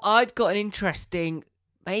 Well, I've got an interesting,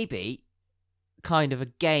 maybe, kind of a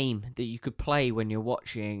game that you could play when you're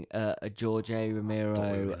watching a George A. Romero.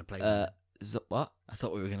 thought we were gonna play a What? I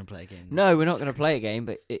thought we were going to play a game. No, we're not going to play a game,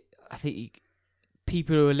 but I think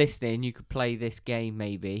people who are listening, you could play this game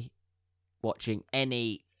maybe, watching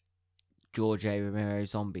any George A. Romero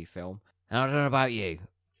zombie film. And I don't know about you,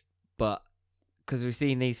 but because we've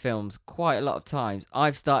seen these films quite a lot of times,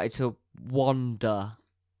 I've started to wander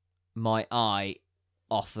my eye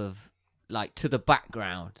off of, like, to the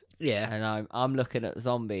background. Yeah. And I'm looking at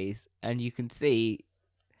zombies, and you can see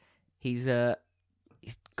he's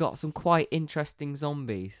got some quite interesting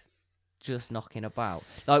zombies just knocking about.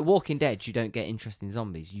 Like Walking Dead, you don't get interesting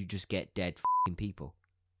zombies, you just get dead f***ing people.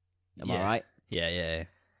 Am I Yeah. right? Yeah.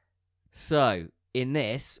 So in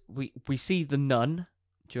this, we see the nun.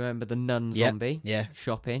 Do you remember the nun Yep. zombie? Yeah.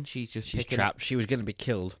 Shopping. She's She's picking trapped. She was going to be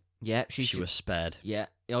killed. Yeah, She was spared. Yeah.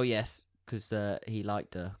 Oh yes, because he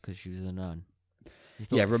liked her because she was a nun. He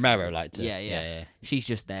thought Yeah, she- Romero liked her. Yeah. She's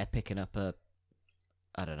just there picking up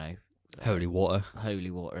I don't know, Holy water.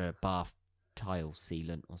 holy water, a bath tile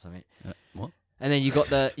sealant or something. What? And then you got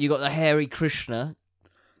the hairy Krishna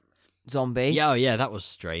zombie. Yeah, that was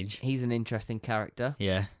strange. He's an interesting character.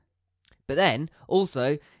 Yeah. But then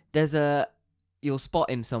also there's you'll spot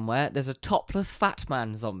him somewhere. There's a topless fat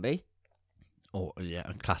man zombie. Oh, yeah,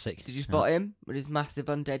 a classic. Did you spot him with his massive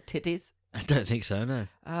undead titties? I don't think so, no.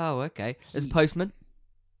 Oh, okay. There's a postman.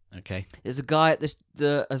 Okay. There's a guy at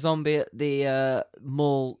a zombie at the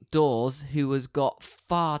mall doors who has got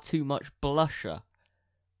far too much blusher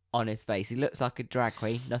on his face. He looks like a drag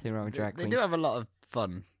queen. Nothing wrong with drag They queens. do have a lot of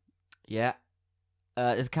fun. Yeah.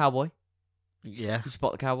 There's a cowboy. Yeah. You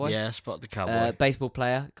spot the cowboy? Yeah, spot the cowboy. Baseball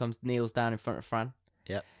player kneels down in front of Fran.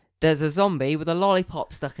 Yep. There's a zombie with a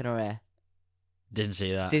lollipop stuck in her hair. Didn't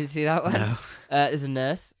see that. Didn't see that one? No. There's a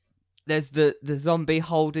nurse. There's the zombie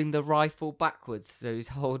holding the rifle backwards, so he's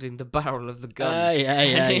holding the barrel of the gun. Yeah.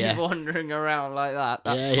 And he's wandering around like that.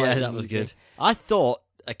 That's quite that was amusing. good. I thought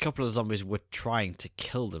a couple of zombies were trying to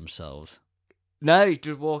kill themselves. No, he's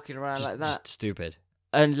just walking around Just, like that. just stupid.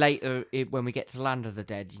 And later, when we get to Land of the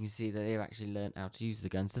Dead, you can see that they've actually learnt how to use the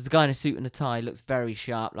guns. There's a guy in a suit and a tie, looks very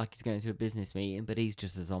sharp, like he's going to a business meeting, but he's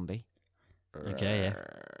just a zombie. Okay, yeah.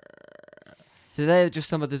 So they're just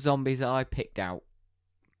some of the zombies that I picked out.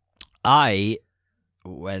 Like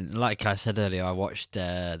I said earlier, I watched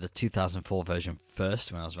the 2004 version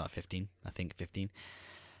first when I was about 15, I think 15.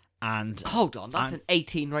 And Hold on, that's an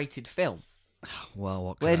 18 rated film. well,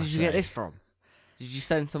 what? Where did you get this from? Did you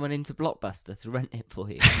send someone into Blockbuster to rent it for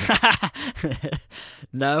you?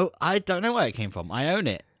 No, I don't know where it came from. I own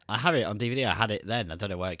it. I have it on DVD. I had it then. I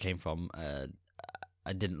don't know where it came from.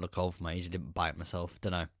 I didn't look old for my age. I didn't buy it myself.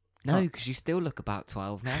 Don't know. No, because you still look about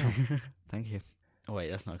 12 now. Thank you. Oh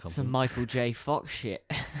wait, that's not a Some compliment. Michael J. Fox shit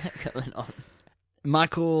going on.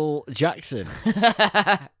 Michael Jackson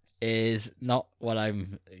is not what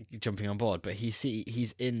I'm jumping on board, but he's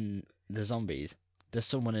in the zombies. There's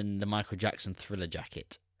someone in the Michael Jackson Thriller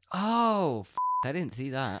jacket. Oh, I didn't see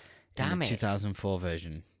that. Damn in the it. 2004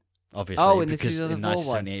 version. Obviously, Oh, in the because in 2004 one.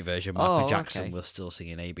 1978 version, Michael Oh, Jackson okay. was still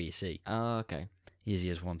singing ABC. Oh, okay. Easy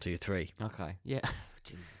as 1, 2, 3. Okay. Yeah.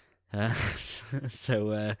 Jesus. All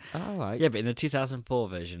right. Yeah, but in the 2004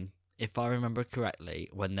 version, if I remember correctly,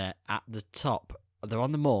 when they're at the top, they're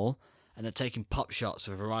on the mall and they're taking pop shots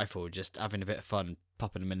with a rifle, just having a bit of fun,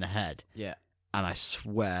 popping them in the head. Yeah. And I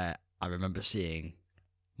swear I remember seeing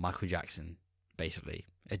Michael Jackson, basically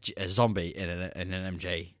a zombie in an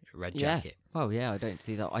MJ red jacket. Oh yeah, I don't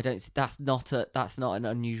see that. That's not an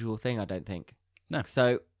unusual thing. I don't think. No.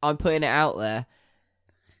 So I'm putting it out there.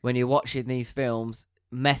 When you're watching these films,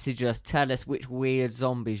 message us. Tell us which weird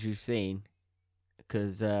zombies you've seen,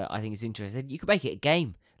 because I think it's interesting. You could make it a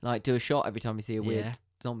game. Like do a shot every time you see a weird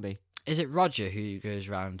zombie. Is it Roger who goes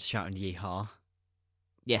around shouting "Yeehaw"?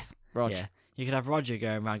 Yes, Rog. Yeah. You could have Roger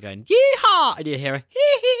going around going "Yeehaw" and you hear a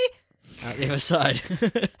hee out the other side.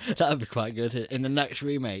 That would be quite good. In the next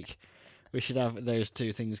remake, we should have those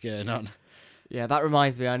two things going on. Yeah, that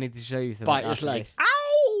reminds me. I need to show you something. Bite his leg.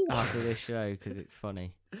 Ow! After this show, because it's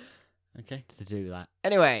funny Okay. to do that.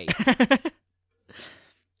 Anyway,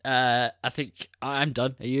 I think I'm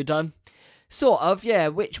done. Are you done? sort of. Yeah.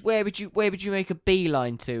 Where would you make a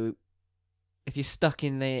beeline to if you're stuck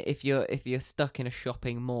in if you're stuck in a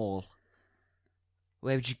shopping mall?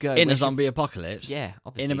 Where would you go? In a zombie apocalypse? Yeah,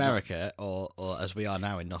 obviously. In America, or as we are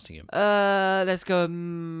now in Nottingham? Let's go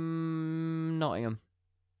Nottingham.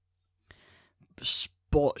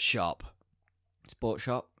 Sports shop Sports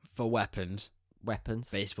shop. for weapons. Weapons.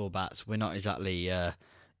 Baseball bats. We're not exactly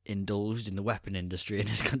indulged in the weapon industry in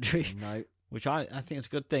this country, No. which I think is a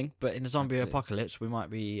good thing. But in a zombie Absolutely. apocalypse, we might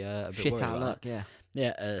be a bit Shit worried out of about luck, that. yeah.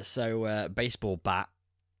 Yeah, so baseball bat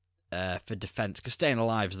for defence, because staying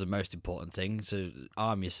alive is the most important thing, so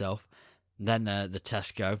arm yourself. Then the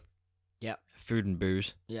Tesco. Yep. Food and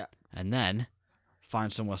booze. Yeah. And then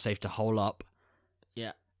find somewhere safe to hole up.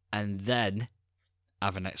 Yeah. And then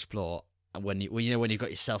have an explore. And when you've got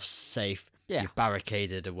yourself safe, Yeah. you've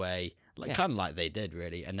barricaded away, Yeah. kind of like they did,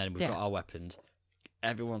 really. And then we've Yeah. got our weapons.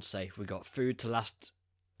 Everyone's safe. We've got food to last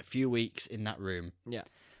a few weeks in that room. Yeah.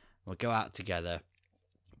 We'll go out together,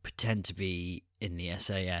 pretend to be in the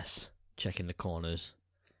SAS, checking the corners.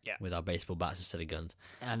 Yeah. With our baseball bats instead of guns.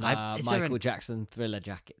 And is there Michael Jackson Thriller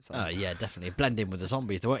jackets. Oh, yeah, definitely. Blend in with the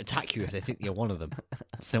zombies. They won't attack you if they think you're one of them.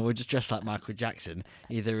 So we'll just dress like Michael Jackson,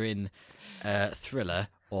 either in Thriller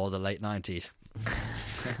or the late 90s.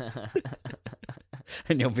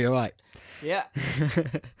 And you'll be all right. Yeah.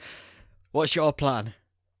 What's your plan?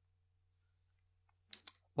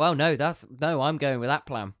 Well, no, I'm going with that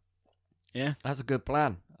plan. Yeah? That's a good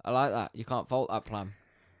plan. I like that. You can't fault that plan.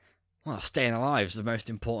 Well, staying alive is the most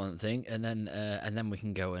important thing, and then we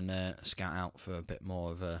can go and scout out for a bit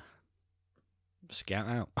more of a scout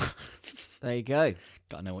out. There you go.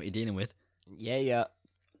 Gotta know what you're dealing with. Yeah.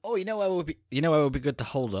 Oh, you know where would be good to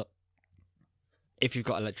hold up if you've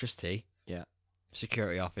got electricity. Yeah.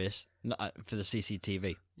 Security office, not for the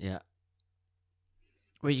CCTV. Yeah.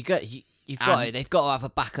 Well, you They've got to have a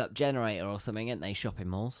backup generator or something, ain't they? Shopping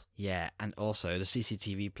malls. Yeah, and also the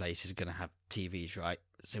CCTV place is going to have TVs, right?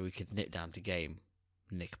 So we could nip down to Game,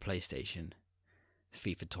 nick PlayStation,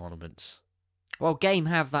 FIFA tournaments. Well, Game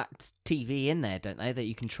have that TV in there, don't they? That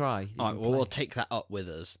you can try. All right, well, we'll take that up with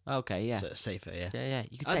us. Okay, yeah. So it's safer, yeah. Yeah.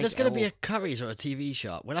 You could take there's going to be a Curry's or a TV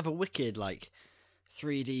shop. We'll have a wicked, 3D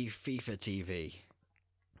FIFA TV.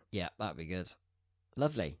 Yeah, that'd be good.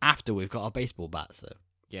 Lovely. After we've got our baseball bats, though.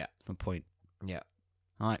 Yeah. For point. Yeah.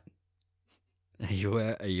 All right. Are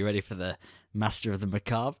you ready for the Master of the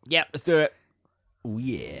Macabre? Yep, let's do it. Oh,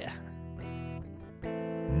 yeah.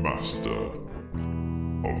 Master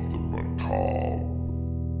of the Macabre.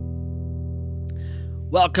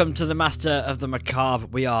 Welcome to the Master of the Macabre.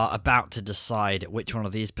 We are about to decide which one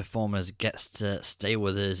of these performers gets to stay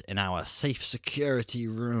with us in our safe security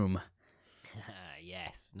room.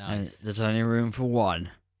 Yes, And nice. there's only room for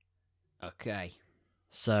one. Okay.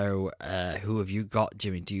 So, who have you got,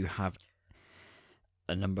 Jimmy? Do you have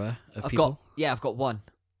a number of people? I've got one.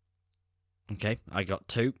 Okay, I got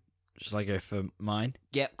two. Shall I go for mine?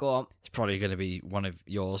 Yep, go on. It's probably going to be one of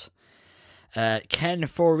yours. Ken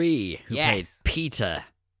Foree, who played Yes. Peter.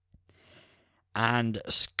 And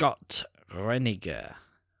Scott Reniger.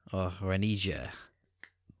 Or Reniger.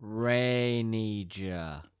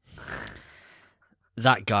 Rainiger.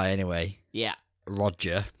 That guy, anyway. Yeah.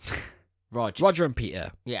 Roger. Roger. Roger and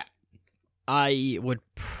Peter. Yeah. I would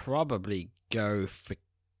probably go for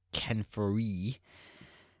Ken Foree.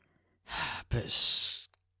 But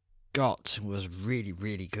Scott was really,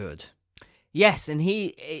 really good. Yes, and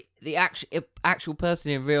the actual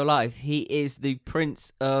person in real life, he is the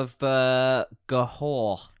Prince of Gahor.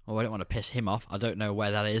 Oh, I don't want to piss him off. I don't know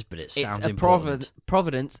where that is, but it sounds It's a important.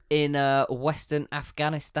 Providence in Western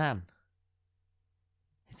Afghanistan.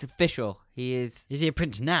 It's official. He is. Is he a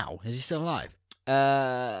prince now? Is he still alive?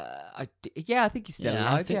 I think he's still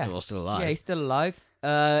alive. I think they're all still alive. Yeah, he's still alive.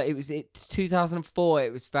 It's 2004.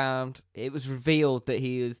 It was revealed that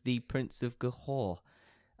he is the Prince of Gahor,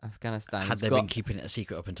 Afghanistan. Had they been keeping it a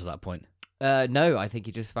secret up until that point? No, I think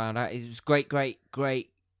he just found out. His great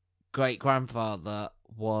grandfather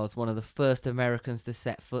was one of the first Americans to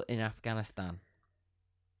set foot in Afghanistan.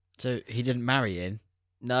 So he didn't marry in?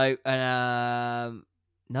 No, and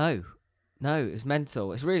no, it was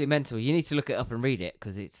mental. It's really mental. You need to look it up and read it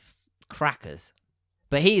because it's crackers.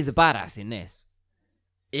 But he is a badass in this.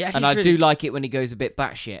 Yeah, And I do like it when he goes a bit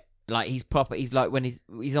batshit. Like, he's proper. He's like when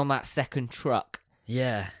he's on that second truck.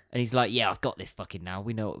 Yeah. And he's like, yeah, I've got this fucking now.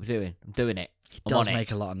 We know what we're doing. I'm doing it. He I'm does on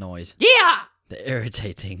make a lot of noise. Yeah! The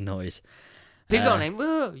irritating noise. Piss on him.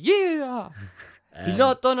 Yeah! He's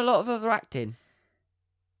not done a lot of other acting.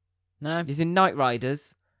 No. He's in Knight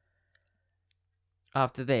Riders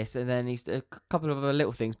after this. And then he's a couple of other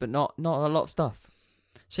little things, but not a lot of stuff.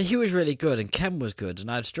 So he was really good and Ken was good, and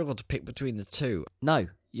I'd struggled to pick between the two. No,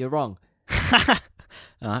 you're wrong.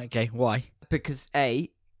 Okay, why? Because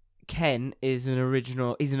Ken is he's an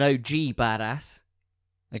OG badass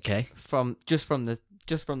Okay. from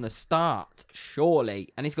the start,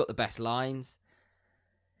 surely, and he's got the best lines.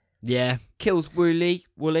 Yeah. Kills Wooly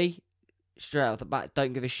straight out the back.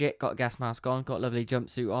 Don't give a shit. Got a gas mask on. Got a lovely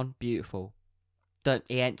jumpsuit on. Beautiful.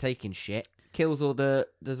 He ain't taking shit. Kills all the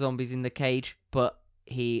zombies in the cage, but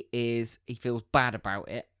he feels bad about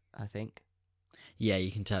it, I think. Yeah,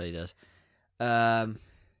 you can tell he does. Um.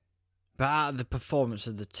 But out of the performance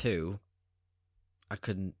of the two, I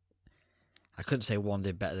couldn't say one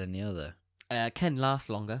did better than the other. Ken lasts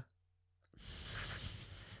longer.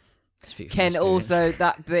 Speak from Ken experience. also,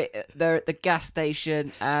 that bit, they're at the gas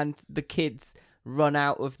station and the kids run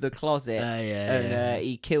out of the closet and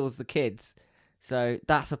he kills the kids. So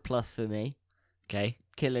that's a plus for me. Okay.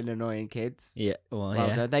 Killing annoying kids. Yeah. Well, Well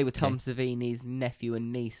yeah. done. They were Tom Okay. Savini's nephew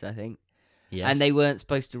and niece, I think. Yes. And they weren't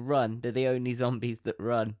supposed to run. They're the only zombies that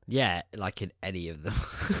run. Yeah, like in any of them.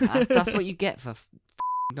 That's what you get for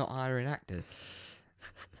not hiring actors.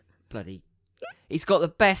 Bloody. He's got the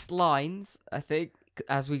best lines, I think.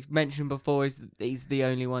 As we mentioned before, he's the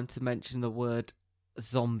only one to mention the word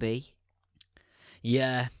zombie.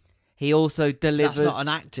 Yeah. He also delivers. That's not an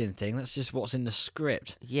acting thing. That's just what's in the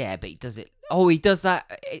script. Yeah, but he does it. Oh, he does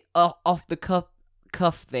that off the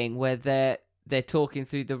cuff thing where they're talking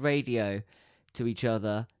through the radio to each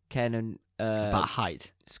other. Ken and About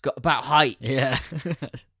height. Scott about height. Yeah.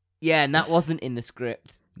 Yeah, and that wasn't in the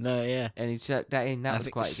script. No, yeah. And he chucked that in. That I was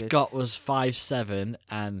think quite good. Scott was 5'7"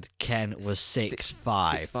 and Ken was 6'5".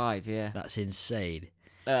 6'5", yeah. That's insane.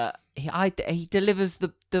 He delivers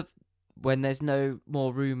the when there's no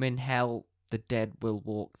more room in hell, the dead will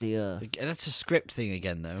walk the earth. That's a script thing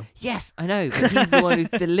again, though. Yes, I know, but he's the one who's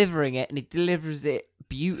delivering it, and he delivers it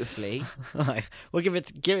beautifully. Right. We'll give it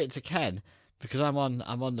to Ken because I'm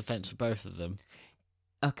on the fence for both of them.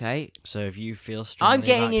 Okay. So if you feel strongly I'm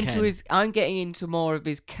getting about into Ken, I'm getting into more of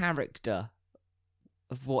his character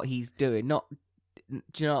of what he's doing. Not, do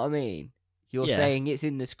you know what I mean? You're Yeah. saying it's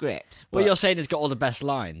in the script. well, but you're saying he's got all the best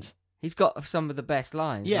lines. he's got some of the best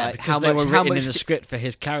lines. Yeah, like, because they were how written much in the script for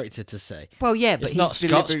his character to say. Well, yeah, but It's he's not Scott's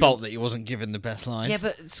delivering- fault that he wasn't given the best lines. Yeah,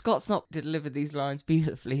 but Scott's not delivered these lines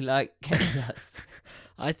beautifully like Ken does.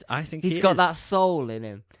 I think He's got that soul in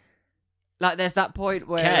him. Like, there's that point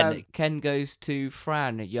where Ken goes to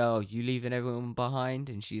Fran, yo, you leaving everyone behind?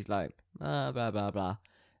 And she's like, blah, blah, blah, blah.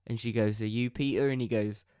 And she goes, are you Peter? And he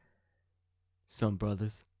goes, some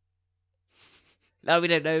brothers. Now, we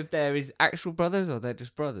don't know if they're his actual brothers or they're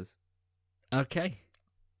just brothers. Okay.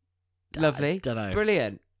 Lovely. Don't know.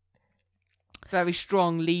 Brilliant. Very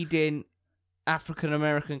strong leading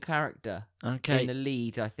African-American character. Okay. In the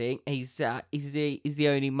lead, I think. He's the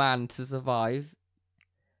only man to survive.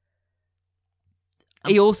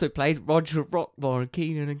 He also played Roger Rockmore and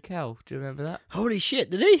Keenan and Kel. Do you remember that? Holy shit,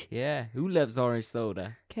 did he? Yeah. Who loves orange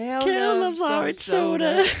soda? Kel loves orange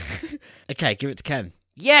soda. Okay, give it to Ken.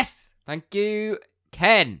 Yes! Thank you,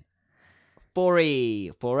 Ken.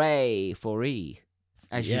 4E.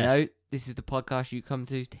 As you Yes. know, this is the podcast you come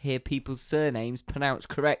to hear people's surnames pronounced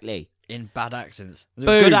correctly. In bad accents. Boom.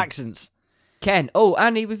 Good accents. Ken. Oh,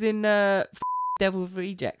 and he was in Devil's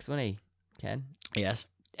Rejects, wasn't he? Ken. Yes.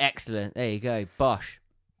 Excellent. There you go. Bosh.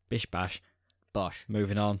 Bish bash. Bosh.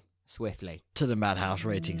 Moving on Swiftly. to the Madhouse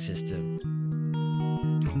rating system.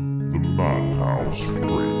 The Madhouse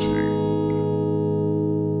rating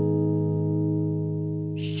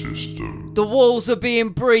system. The walls are being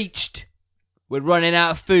breached. We're running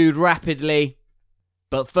out of food rapidly.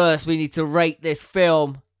 But first, we need to rate this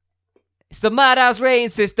film. It's the Madhouse rating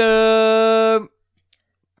system.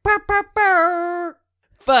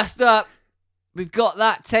 First up, we've got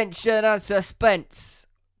that tension and suspense.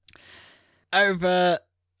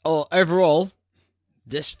 Overall,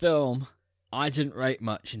 this film I didn't rate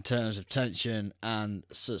much in terms of tension and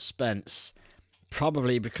suspense.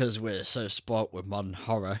 Probably because we're so spoilt with modern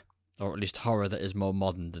horror, or at least horror that is more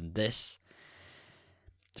modern than this.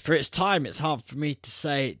 For its time, it's hard for me to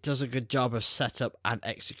say it does a good job of setup and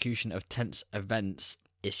execution of tense events.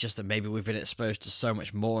 It's just that maybe we've been exposed to so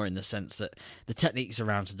much more in the sense that the techniques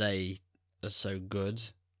around today are so good.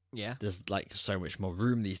 Yeah. There's like so much more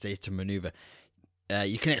room these days to maneuver.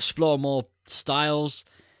 You can explore more styles.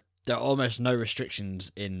 There are almost no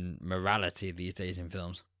restrictions in morality these days in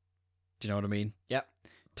films. Do you know what I mean? Yep.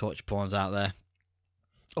 Torture porn's out there.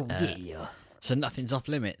 Oh, yeah. So nothing's off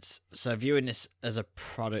limits. So viewing this as a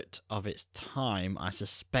product of its time, I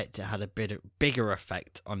suspect it had a bigger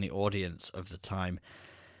effect on the audience of the time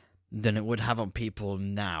than it would have on people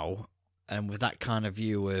now. And with that kind of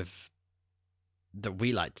view of that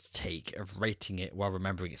we like to take of rating it while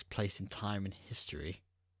remembering its place in time and history,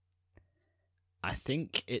 I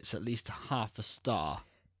think it's at least half a star.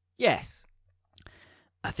 Yes.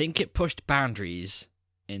 I think it pushed boundaries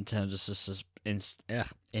in terms of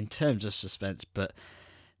suspense, but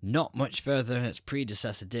not much further than its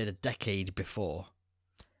predecessor did a decade before.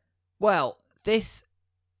 Well, this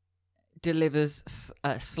delivers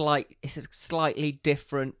a slightly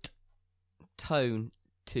different tone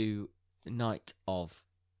to Night of.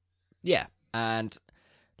 Yeah. And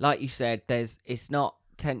like you said, it's not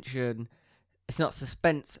tension, it's not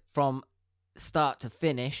suspense from start to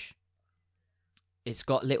finish. It's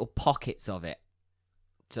got little pockets of it.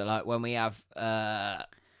 So like when we have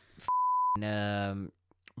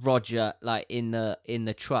Roger like in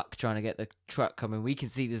the truck trying to get the truck coming, we can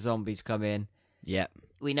see the zombies come in. Yeah.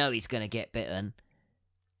 We know he's gonna get bitten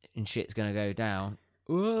and shit's gonna go down.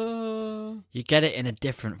 Whoa. You get it in a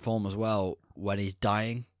different form as well when he's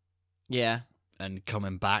dying Yeah. and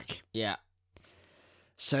coming back. Yeah.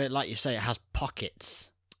 So like you say, it has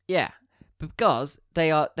pockets. Yeah. Because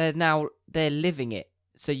they're living it.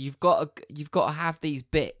 So you've got to have these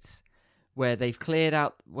bits where they've cleared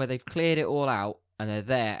it all out and they're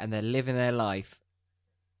there and they're living their life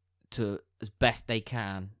to as best they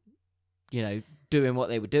can, you know, doing what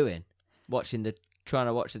they were doing, trying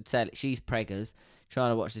to watch the telly. She's preggers,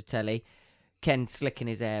 trying to watch the telly. Ken slicking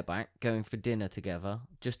his hair back, going for dinner together,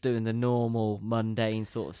 just doing the normal mundane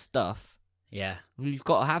sort of stuff. Yeah. You've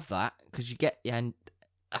got to have that because and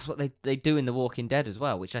that's what they do in The Walking Dead as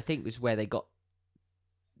well, which I think was where they got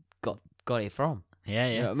it from. Yeah,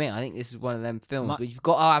 yeah. You know what I mean? I think this is one of them films, but you've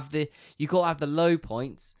got to have the low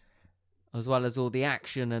points as well as all the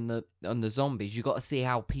action and the zombies. You've got to see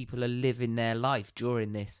how people are living their life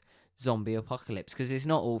during this zombie apocalypse because it's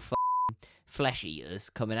not all flesh eaters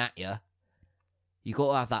coming at you. You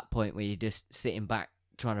got to have that point where you're just sitting back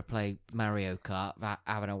trying to play Mario Kart,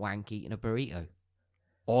 having a wank, eating a burrito.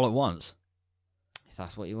 All at once. If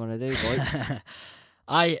that's what you want to do, boy.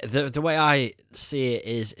 The way I see it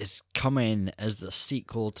is it's coming as the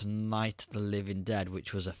sequel to Night of the Living Dead,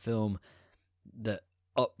 which was a film that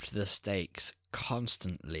upped the stakes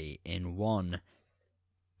constantly in one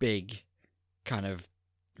big kind of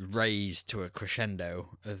raise to a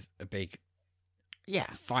crescendo of a big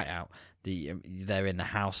fight out. They're in the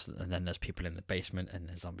house, and then there's people in the basement, and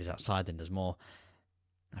there's zombies outside, and there's more.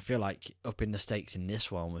 I feel like upping the stakes in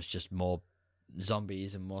this one was just more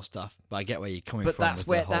zombies and more stuff. But I get where you're coming from. But that's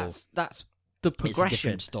where that's the progression. It's a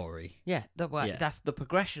different story. Yeah, that's the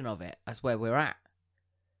progression of it. That's where we're at.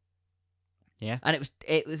 Yeah, and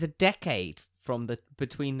it was a decade from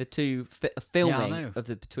between the two filming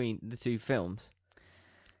between the two films.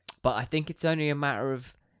 But I think it's only a matter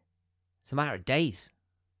of days,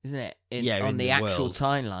 isn't it? On the actual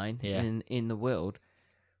timeline in the world.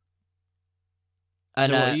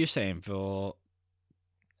 And, so what are you saying for?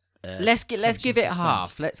 Let's give it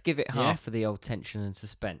half. Let's give it half for the old tension and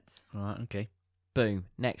suspense. All right. Okay. Boom.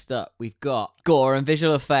 Next up, we've got gore and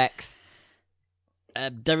visual effects.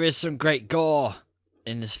 There is some great gore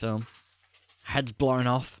in this film. Heads blown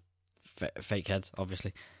off, fake heads,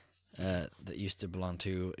 obviously, that used to belong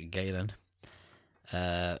to Galen.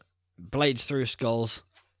 Blades through skulls.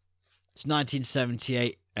 It's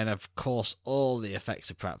 1978, and of course, all the effects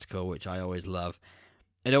are practical, which I always love.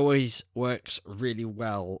 It always works really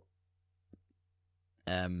well.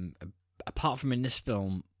 Apart from in this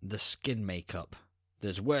film, the skin makeup.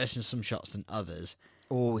 There's worse in some shots than others.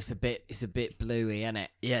 Oh, it's a bit bluey, isn't it?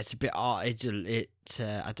 Yeah, it's a bit art. I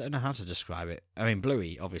don't know how to describe it. I mean,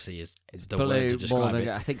 bluey obviously is the blue word to describe it.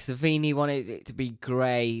 I think Savini wanted it to be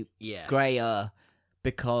grey, greyer,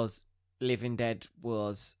 because Living Dead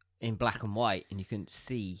was in black and white and you couldn't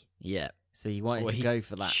see. Yeah. So you wanted to go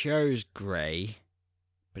for that. He chose grey,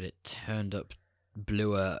 but it turned up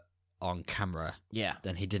bluer on camera. Yeah.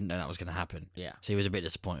 Then he didn't know that was going to happen. Yeah. So he was a bit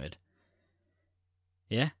disappointed.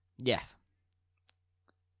 Yeah? Yes.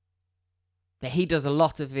 But he does a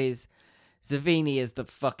lot of his... Savini is the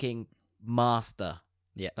fucking master.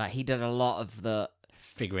 Yeah. Like, he did a lot of the...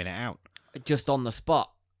 Figuring it out. Just on the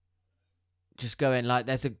spot. Just going, like,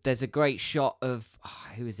 there's a great shot of...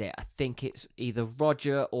 who is it? I think it's either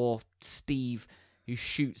Roger or Steve who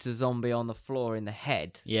shoots a zombie on the floor in the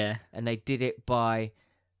head. Yeah. And they did it by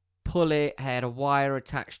had a wire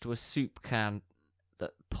attached to a soup can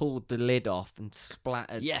that pulled the lid off and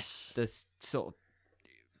splattered the sort of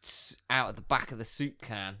out of the back of the soup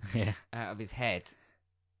can out of his head,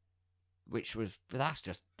 which was that's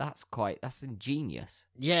ingenious.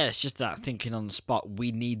 Yeah, it's just that thinking on the spot.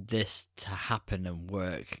 We need this to happen and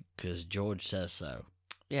work because George says so.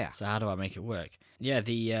 Yeah. So how do I make it work? Yeah,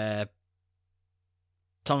 the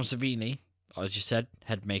Tom Savini, as you said,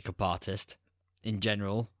 head makeup artist in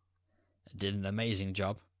general, did an amazing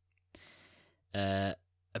job.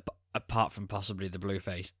 Apart from possibly the blue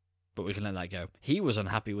face. But we can let that go. He was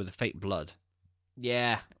unhappy with the fake blood.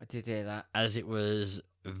 Yeah, I did hear that. As it was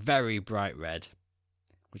very bright red,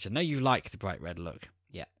 which I know you like the bright red look.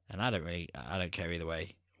 Yeah. And I don't care either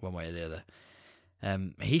way, one way or the other.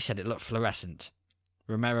 He said it looked fluorescent.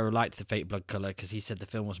 Romero liked the fake blood colour because he said the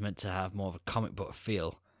film was meant to have more of a comic book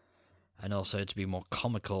feel and also to be more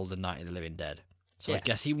comical than Night of the Living Dead. So I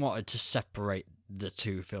guess he wanted to separate the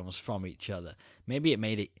two films from each other. Maybe it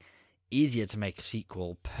made it easier to make a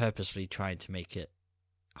sequel, purposely trying to make it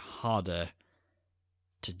harder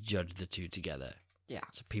to judge the two together. Yeah.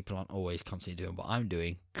 So people aren't always constantly doing what I'm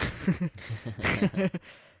doing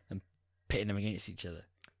and pitting them against each other.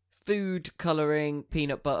 Food colouring,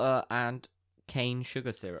 peanut butter, and cane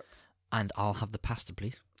sugar syrup. And I'll have the pasta,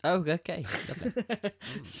 please. Oh, okay.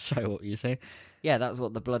 So what were you saying? Yeah, that's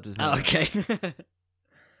what the blood was made of. Okay.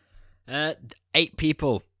 8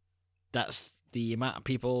 people. That's the amount of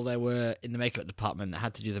people there were in the makeup department that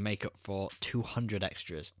had to do the makeup for 200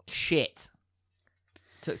 extras. Shit.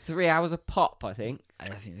 Took 3 hours a pop, I think. I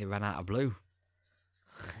think they ran out of blue.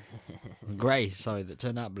 Grey, sorry, that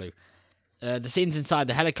turned out blue. The scenes inside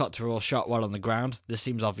the helicopter were all shot while on the ground. This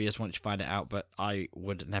seems obvious once you find it out, but I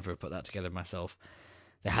would never have put that together myself.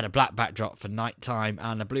 They had a black backdrop for nighttime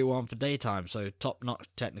and a blue one for daytime, so top-notch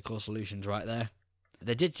technical solutions right there.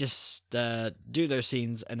 They did just do those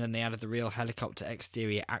scenes, and then they added the real helicopter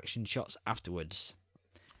exterior action shots afterwards.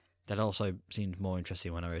 That also seemed more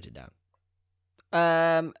interesting when I wrote it down.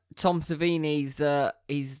 Tom Savini's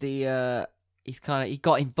he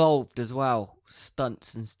got involved as well,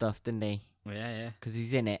 stunts and stuff, didn't he? Yeah. Because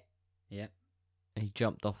he's in it. Yeah. And he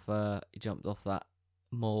jumped off that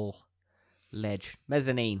mall. ledge.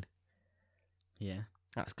 Mezzanine. Yeah.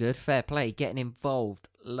 That's good. Fair play. Getting involved.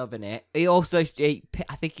 Loving it. He also,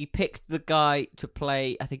 I think he picked the guy to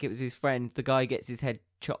play, I think it was his friend. The guy gets his head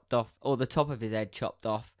chopped off, or the top of his head chopped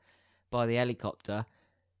off by the helicopter.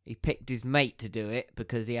 He picked his mate to do it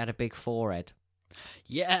because he had a big forehead.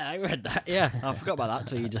 Yeah, I read that. Yeah, I forgot about that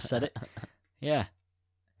till you just said it. Yeah.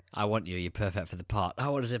 I want you. You're perfect for the part.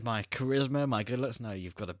 Oh, what is it? My charisma, my good looks? No,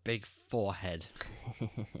 you've got a big forehead.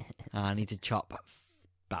 I need to chop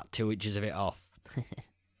about 2 inches of it off.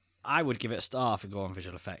 I would give it a star for going on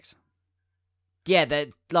visual effects. Yeah, they're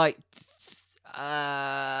like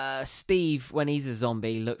Steve when he's a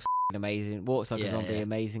zombie looks amazing. Walks like a zombie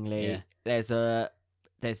amazingly. Yeah. There's the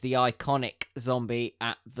iconic zombie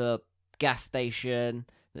at the gas station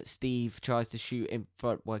that Steve tries to shoot in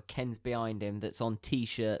front where Ken's behind him. That's on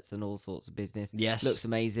T-shirts and all sorts of business. Yes. Looks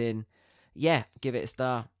amazing. Yeah, give it a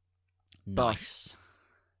star. Nice.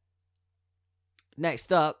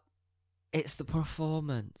 Next up, it's the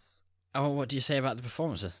performance. Oh, what do you say about the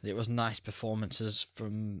performances? It was nice performances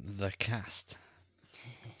from the cast.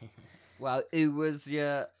 Well, it was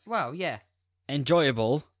yeah.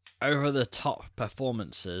 Enjoyable, over-the-top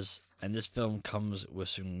performances, and this film comes with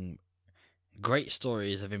some great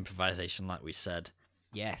stories of improvisation, like we said.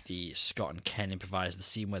 Yes. The Scott and Ken improvise the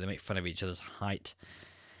scene where they make fun of each other's height.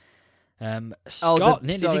 Scott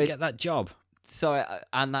nearly didn't get that job. Sorry,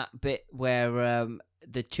 and that bit where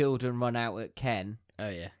the children run out at Ken. Oh,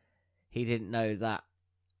 yeah. He didn't know that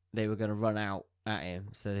they were going to run out at him,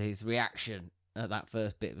 so his reaction at that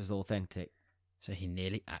first bit was authentic. So he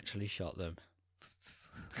nearly actually shot them.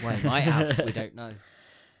 Well, he might have. We don't know.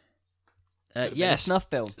 Yes, snuff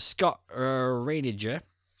film. Scott Reiniger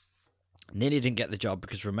nearly didn't get the job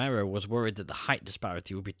because Romero was worried that the height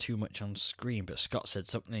disparity would be too much on screen, but Scott said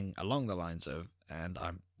something along the lines of, and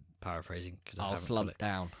I'm paraphrasing because I I'll haven't slump got it.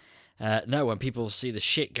 down. No, when people see the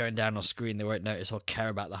shit going down on screen, they won't notice or care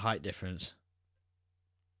about the height difference.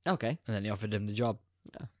 Okay. And then he offered him the job.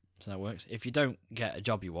 Yeah. So that works. If you don't get a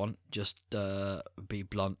job you want, just be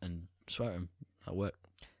blunt and swear at him. That'll work.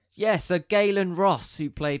 Yeah, so Galen Ross, who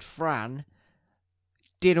played Fran,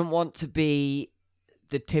 didn't want to be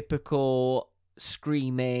the typical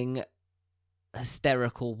screaming,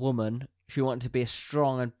 hysterical woman. She wanted to be a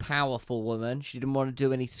strong and powerful woman. She didn't want to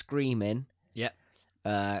do any screaming. Yeah.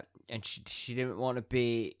 And she didn't want to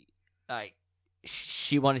be, like,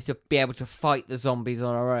 she wanted to be able to fight the zombies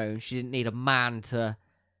on her own. She didn't need a man to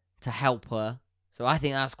help her. So I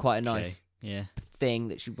think that's quite a nice thing,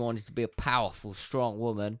 that she wanted to be a powerful, strong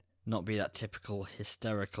woman. Not be that typical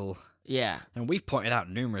hysterical. Yeah. And we've pointed out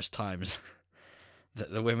numerous times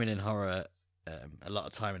that the women in horror, a lot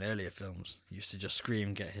of time in earlier films, used to just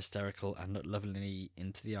scream, get hysterical, and look lovely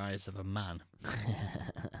into the eyes of a man.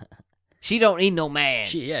 She don't need no man.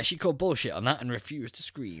 She called bullshit on that and refused to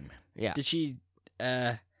scream. Yeah.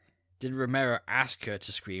 Did Romero ask her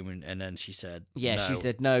to scream and then she said yeah, no? She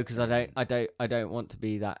said no because I don't want to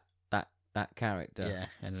be that character. Yeah,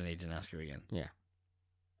 and then he didn't ask her again. Yeah.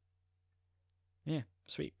 Yeah,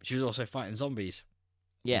 sweet. She was also fighting zombies.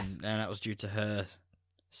 Yes. And that was due to her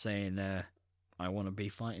saying, I want to be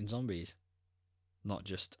fighting zombies. Not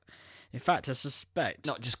just... In fact, I suspect...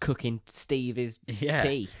 Not just cooking Stevie's Yeah.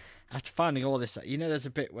 tea. After finding all this... You know, there's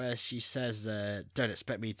a bit where she says, don't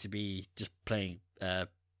expect me to be just playing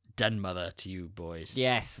den mother to you boys.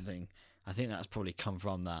 Yes. I think that's probably come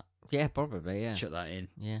from that. Yeah, probably, yeah. Chuck that in.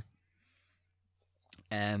 Yeah.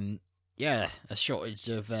 Yeah, a shortage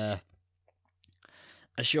of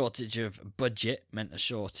budget meant a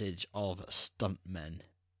shortage of stuntmen.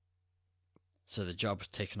 So the job was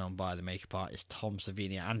taken on by the makeup artist Tom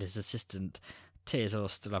Savini and his assistant Tezo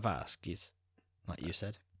Stravaskis, like you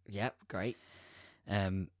said. Yep, great.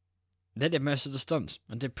 They did most of the stunts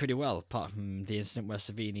and did pretty well, apart from the incident where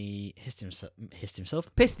Savini hissed himself.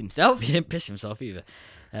 Pissed himself? He didn't piss himself either.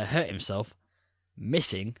 Hurt himself,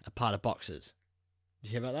 missing a pile of boxes. Did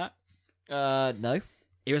you hear about that? No.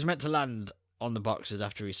 He was meant to land on the boxes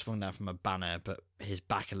after he swung down from a banner, but his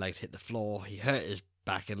back and legs hit the floor. He hurt his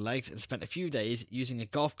back and legs and spent a few days using a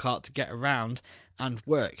golf cart to get around and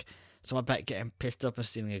work. So I bet getting pissed up and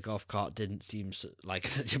stealing a golf cart didn't seem like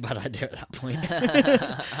such a bad idea at that point.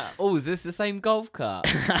 Oh, is this the same golf cart?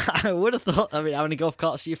 I would have thought. I mean, how many golf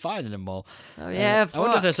carts do you find anymore? Oh, yeah, I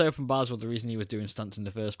wonder if those open bars were the reason he was doing stunts in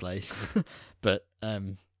the first place. But,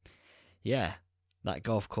 yeah, that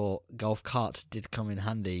golf cart did come in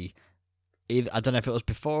handy. I don't know if it was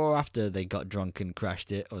before or after they got drunk and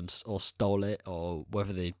crashed it or stole it, or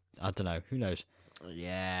whether they... I don't know. Who knows?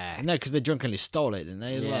 Yeah. No, because they drunkenly stole it, didn't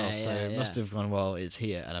they, as Yeah, well? So yeah, it must have gone, well, it's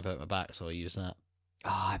here, and I hurt my back, so I'll use that. Oh,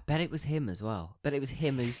 I bet it was him as well. Bet it was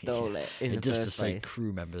him who stole it in the It just first to say place.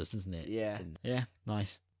 crew members, doesn't it? Yeah. Yeah,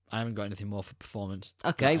 nice. I haven't got anything more for performance.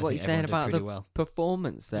 Okay, I what are you think saying everyone did about pretty the well.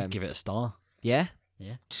 performance then? Give it a star. Yeah?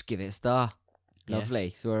 Yeah. Just give it a star. Yeah.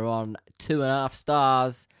 Lovely. So we're on 2.5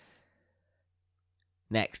 stars.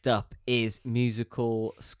 Next up is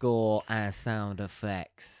musical score and sound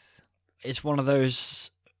effects. It's one of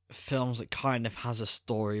those films that kind of has a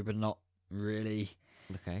story, but not really.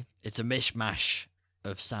 Okay. It's a mishmash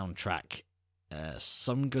of soundtrack.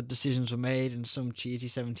 Some good decisions were made, and some cheesy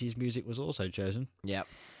 70s music was also chosen. Yep.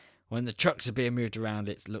 When the trucks are being moved around,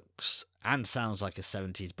 it looks and sounds like a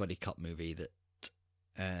 70s buddy cop movie,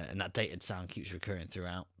 and that dated sound keeps recurring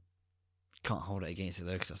throughout. Can't hold it against it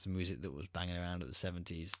though, because that's the music that was banging around at the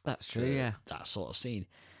 70s. That's true, yeah. That sort of scene.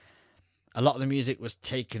 A lot of the music was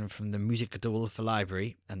taken from the Musical for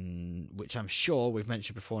Library, and which I'm sure we've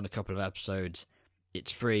mentioned before in a couple of episodes.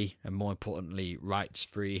 It's free, and more importantly, rights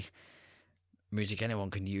free. Music anyone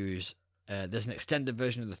can use. There's an extended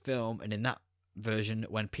version of the film, and in that version,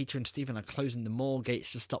 when Peter and Stephen are closing the mall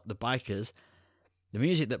gates to stop the bikers, the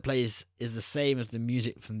music that plays is the same as the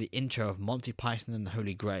music from the intro of Monty Python and the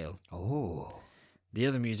Holy Grail. Oh. The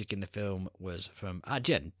other music in the film was from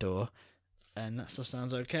Argento, and that stuff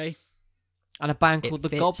sounds okay. And a band It called The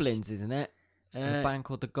fits. Goblins, isn't it? A Uh, band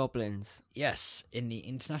called The Goblins. Yes, in the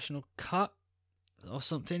international cut or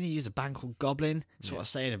something, he used a band called Goblin. That's what I was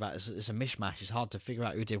saying about it. It's a mishmash. It's hard to figure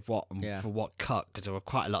out who did what and for what cut, because there were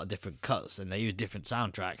quite a lot of different cuts and they used different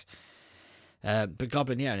soundtracks. But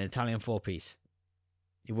Goblin, yeah, an Italian 4-piece.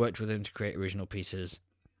 He worked with him to create original pieces.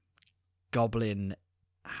 Goblin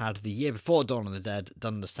had, the year before Dawn of the Dead,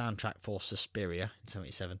 done the soundtrack for Suspiria in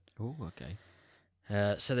 1977. Oh, okay.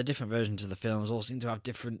 So the different versions of the films all seem to have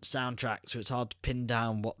different soundtracks, so it's hard to pin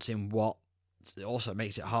down what's in what. It also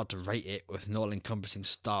makes it hard to rate it with an all-encompassing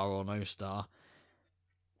star or no star.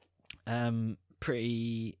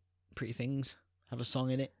 Pretty things have a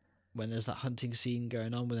song in it when there's that hunting scene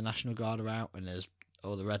going on with the National Guard are out and there's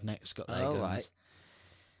all the rednecks got their guns. Right.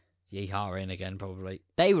 Yeehaw in again, probably.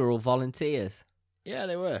 They were all volunteers. Yeah,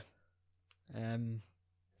 they were.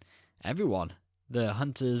 Everyone. The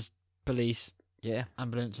hunters, police, Yeah.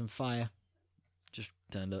 ambulance and fire just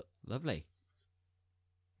turned up. Lovely.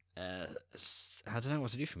 I don't know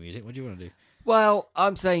what to do for music. What do you want to do? Well,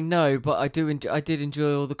 I'm saying no, but I did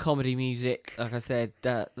enjoy all the comedy music, like I said,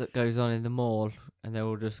 that goes on in the mall, and they're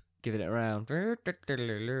all just giving it around. What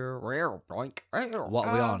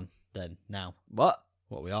are we on then now? What?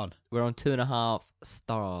 What are we on? We're on 2.5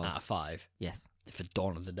 stars. Out of 5 Yes. for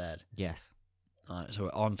Dawn of the Dead. Yes. Alright, so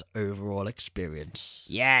we're on to overall experience.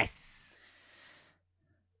 Yes.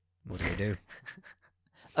 What do we do?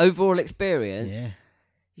 Overall experience. Yeah.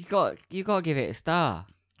 You got to give it a star.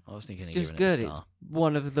 I was thinking It's of just giving good. it a It's star.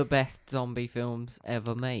 one of the best zombie films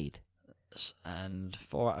ever made. And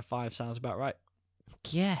 4 out of 5 sounds about right.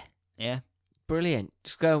 Yeah. Yeah. Brilliant.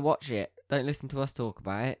 Just go and watch it. Don't listen to us talk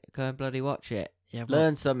about it. Go and bloody watch it. Yeah. Well,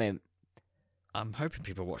 Learn something. I'm hoping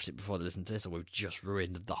people watched it before they listen to this, or we've just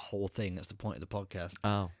ruined the whole thing. That's the point of the podcast.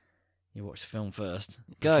 Oh. You watch the film first.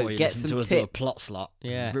 Go, before you get listen some to us do a tips. plot slot.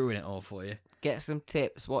 Yeah. Ruin it all for you. Get some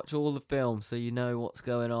tips. Watch all the films so you know what's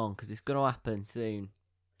going on, because it's going to happen soon.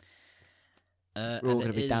 We're all going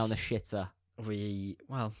to be down the shitter.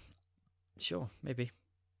 Well, sure, maybe.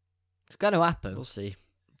 It's going to happen. We'll see.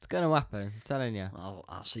 It's going to happen. I'm telling you.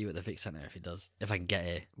 I'll see you at the Vic Centre if it does. If I can get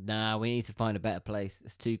here. Nah, we need to find a better place.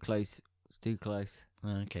 It's too close. It's too close.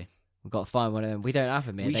 Okay. We've got to find one of them. We don't have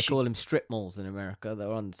them here. We They should- call them strip malls in America.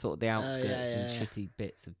 They're on sort of the outskirts and yeah. shitty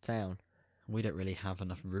bits of town. We don't really have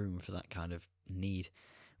enough room for that kind of need.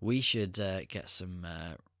 We should get some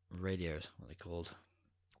radios. What are they called?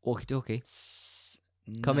 Walkie-talkie.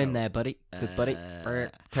 Come in there, buddy. Good buddy. Ham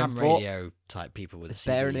 10-4. radio type people with It's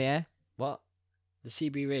there in the CBs. air. What? The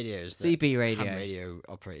CB radios. that CB radio. Ham radio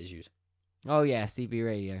operators use. Oh, yeah, CB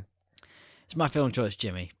radio. It's my film choice,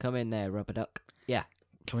 Jimmy. Come in there, rubber duck. Yeah.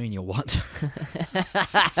 Come in your what?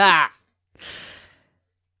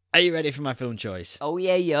 Are you ready for my film choice? Oh,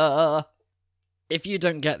 yeah, yeah. If you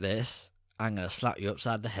don't get this, I'm going to slap you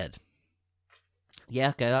upside the head. Yeah,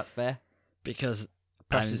 okay, that's fair. Because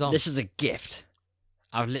Pressure's on. this is a gift.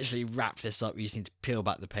 I've literally wrapped this up. You just need to peel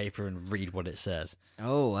back the paper and read what it says.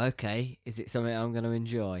 Oh, okay. Is it something I'm going to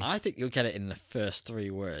enjoy? I think you'll get it in the first 3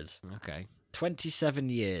 words. Okay. 27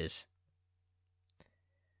 years.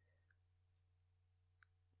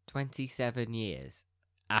 27 years.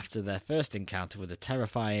 After their first encounter with a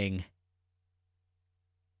terrifying...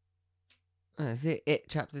 Oh, is it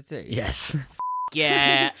chapter 2? Yes.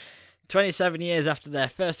 Yeah. 27 years after their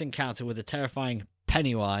first encounter with the terrifying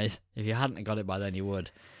Pennywise. If you hadn't got it by then, you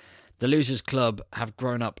would. The Losers Club have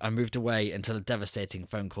grown up and moved away until devastating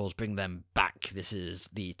phone calls bring them back. This is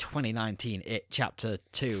the 2019 It Chapter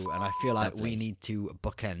 2, and I feel like we need to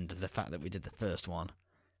bookend the fact that we did the first one.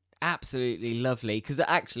 Absolutely lovely, because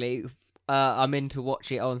actually, I'm in to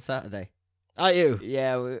watch it on Saturday. Are you?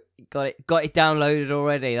 Yeah, we got it downloaded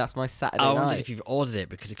already. That's my Saturday I night. wondered if you've ordered it,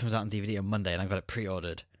 because it comes out on DVD on Monday, and I've got it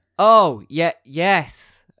pre-ordered. Oh, yeah,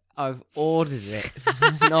 yes. I've ordered it.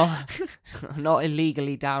 not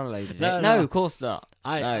illegally downloaded it. No, of course not.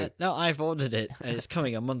 I've ordered it, and it's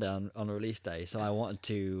coming on Monday on release day, so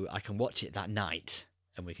I can watch it that night,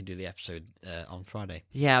 and we can do the episode on Friday.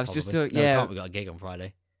 Yeah, I was probably. just... No, yeah. we can't, we got a gig on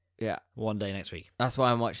Friday. Yeah. One day next week. That's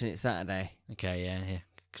why I'm watching it Saturday. Okay, yeah.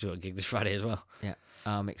 Because we've got a gig this Friday as well. Yeah,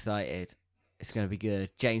 I'm excited. It's going to be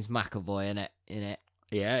good. James McAvoy in it.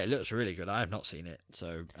 Yeah, it looks really good. I have not seen it,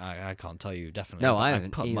 so I can't tell you definitely. No, I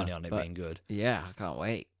haven't put either, money on it being good. Yeah, I can't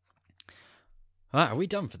wait. Right, are we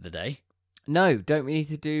done for the day? No, don't we need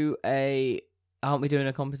to do aren't we doing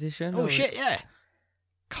a competition? Oh, shit, yeah.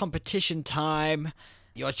 Competition time.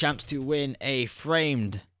 Your chance to win a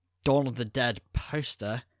framed Dawn of the Dead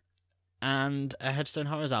poster and a Headstone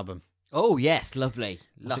Horrors album. Oh, yes, lovely.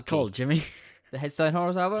 What's it called, Jimmy? The Headstone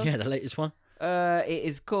Horrors album? Yeah, the latest one. It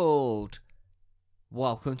is called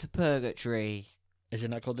Welcome to Purgatory. Is it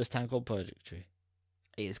not called This Town Called Purgatory?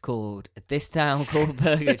 It is called This Town Called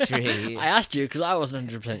Purgatory. I asked you because I wasn't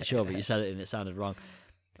 100% sure, but you said it and it sounded wrong.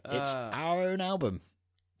 It's our own album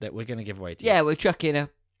that we're going to give away to you. Yeah, we're chucking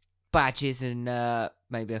badges and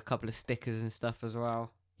maybe a couple of stickers and stuff as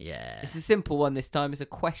well. Yeah. It's a simple one this time. It's a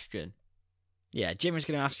question. Yeah, Jimmy's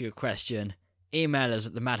going to ask you a question. Email us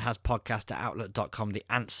at themadhousepodcast@outlook.com the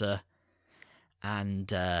answer. And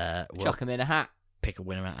we'll Chuck them in a hat. pick a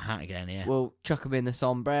winner out of a hat again, yeah. We'll chuck them in the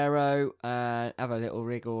sombrero and have a little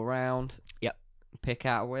wriggle around. Yep. Pick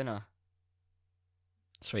out a winner.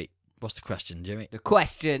 Sweet. What's the question, Jimmy? The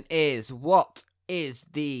question is, what is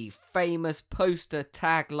the famous poster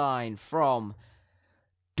tagline from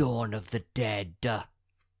Dawn of the Dead?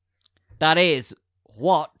 That is,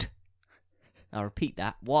 what? I'll repeat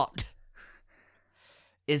that. What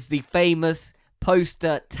is the famous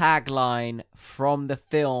poster tagline from the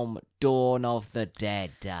film Dawn of the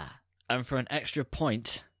Dead? And for an extra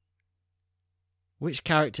point, which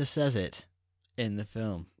character says it in the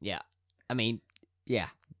film? Yeah. I mean, yeah.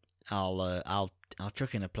 I'll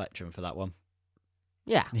chuck in a plectrum for that one.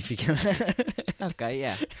 Yeah. If you can. Okay,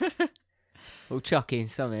 yeah. We'll chuck in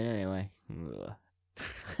something anyway.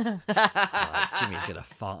 Jimmy's gonna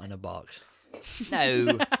fart in a box.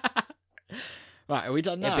 No. Right, are we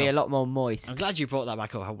done now? It'd be a lot more moist. I'm glad you brought that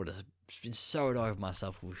back up. I would have been so annoyed with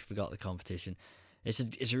myself if we forgot the competition. It's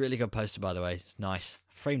a really good poster, by the way. It's nice.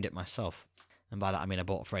 I framed it myself. And by that, I mean I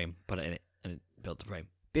bought a frame, put it in it, and it built the frame.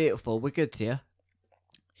 Beautiful. We're good to you.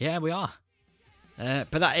 Yeah, we are.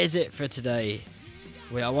 But that is it for today.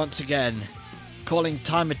 We are once again calling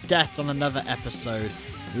time of death on another episode.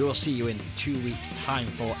 We will see you in 2 weeks' time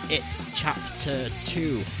for It Chapter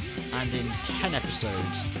 2. And in 10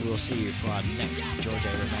 episodes, we will see you for our next George A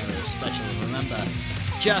Romero special. And remember,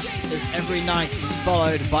 just as every night is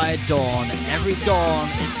followed by a dawn, every dawn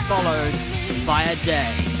is followed by a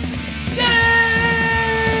day.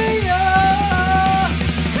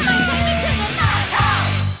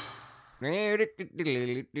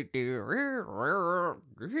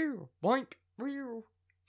 Boink.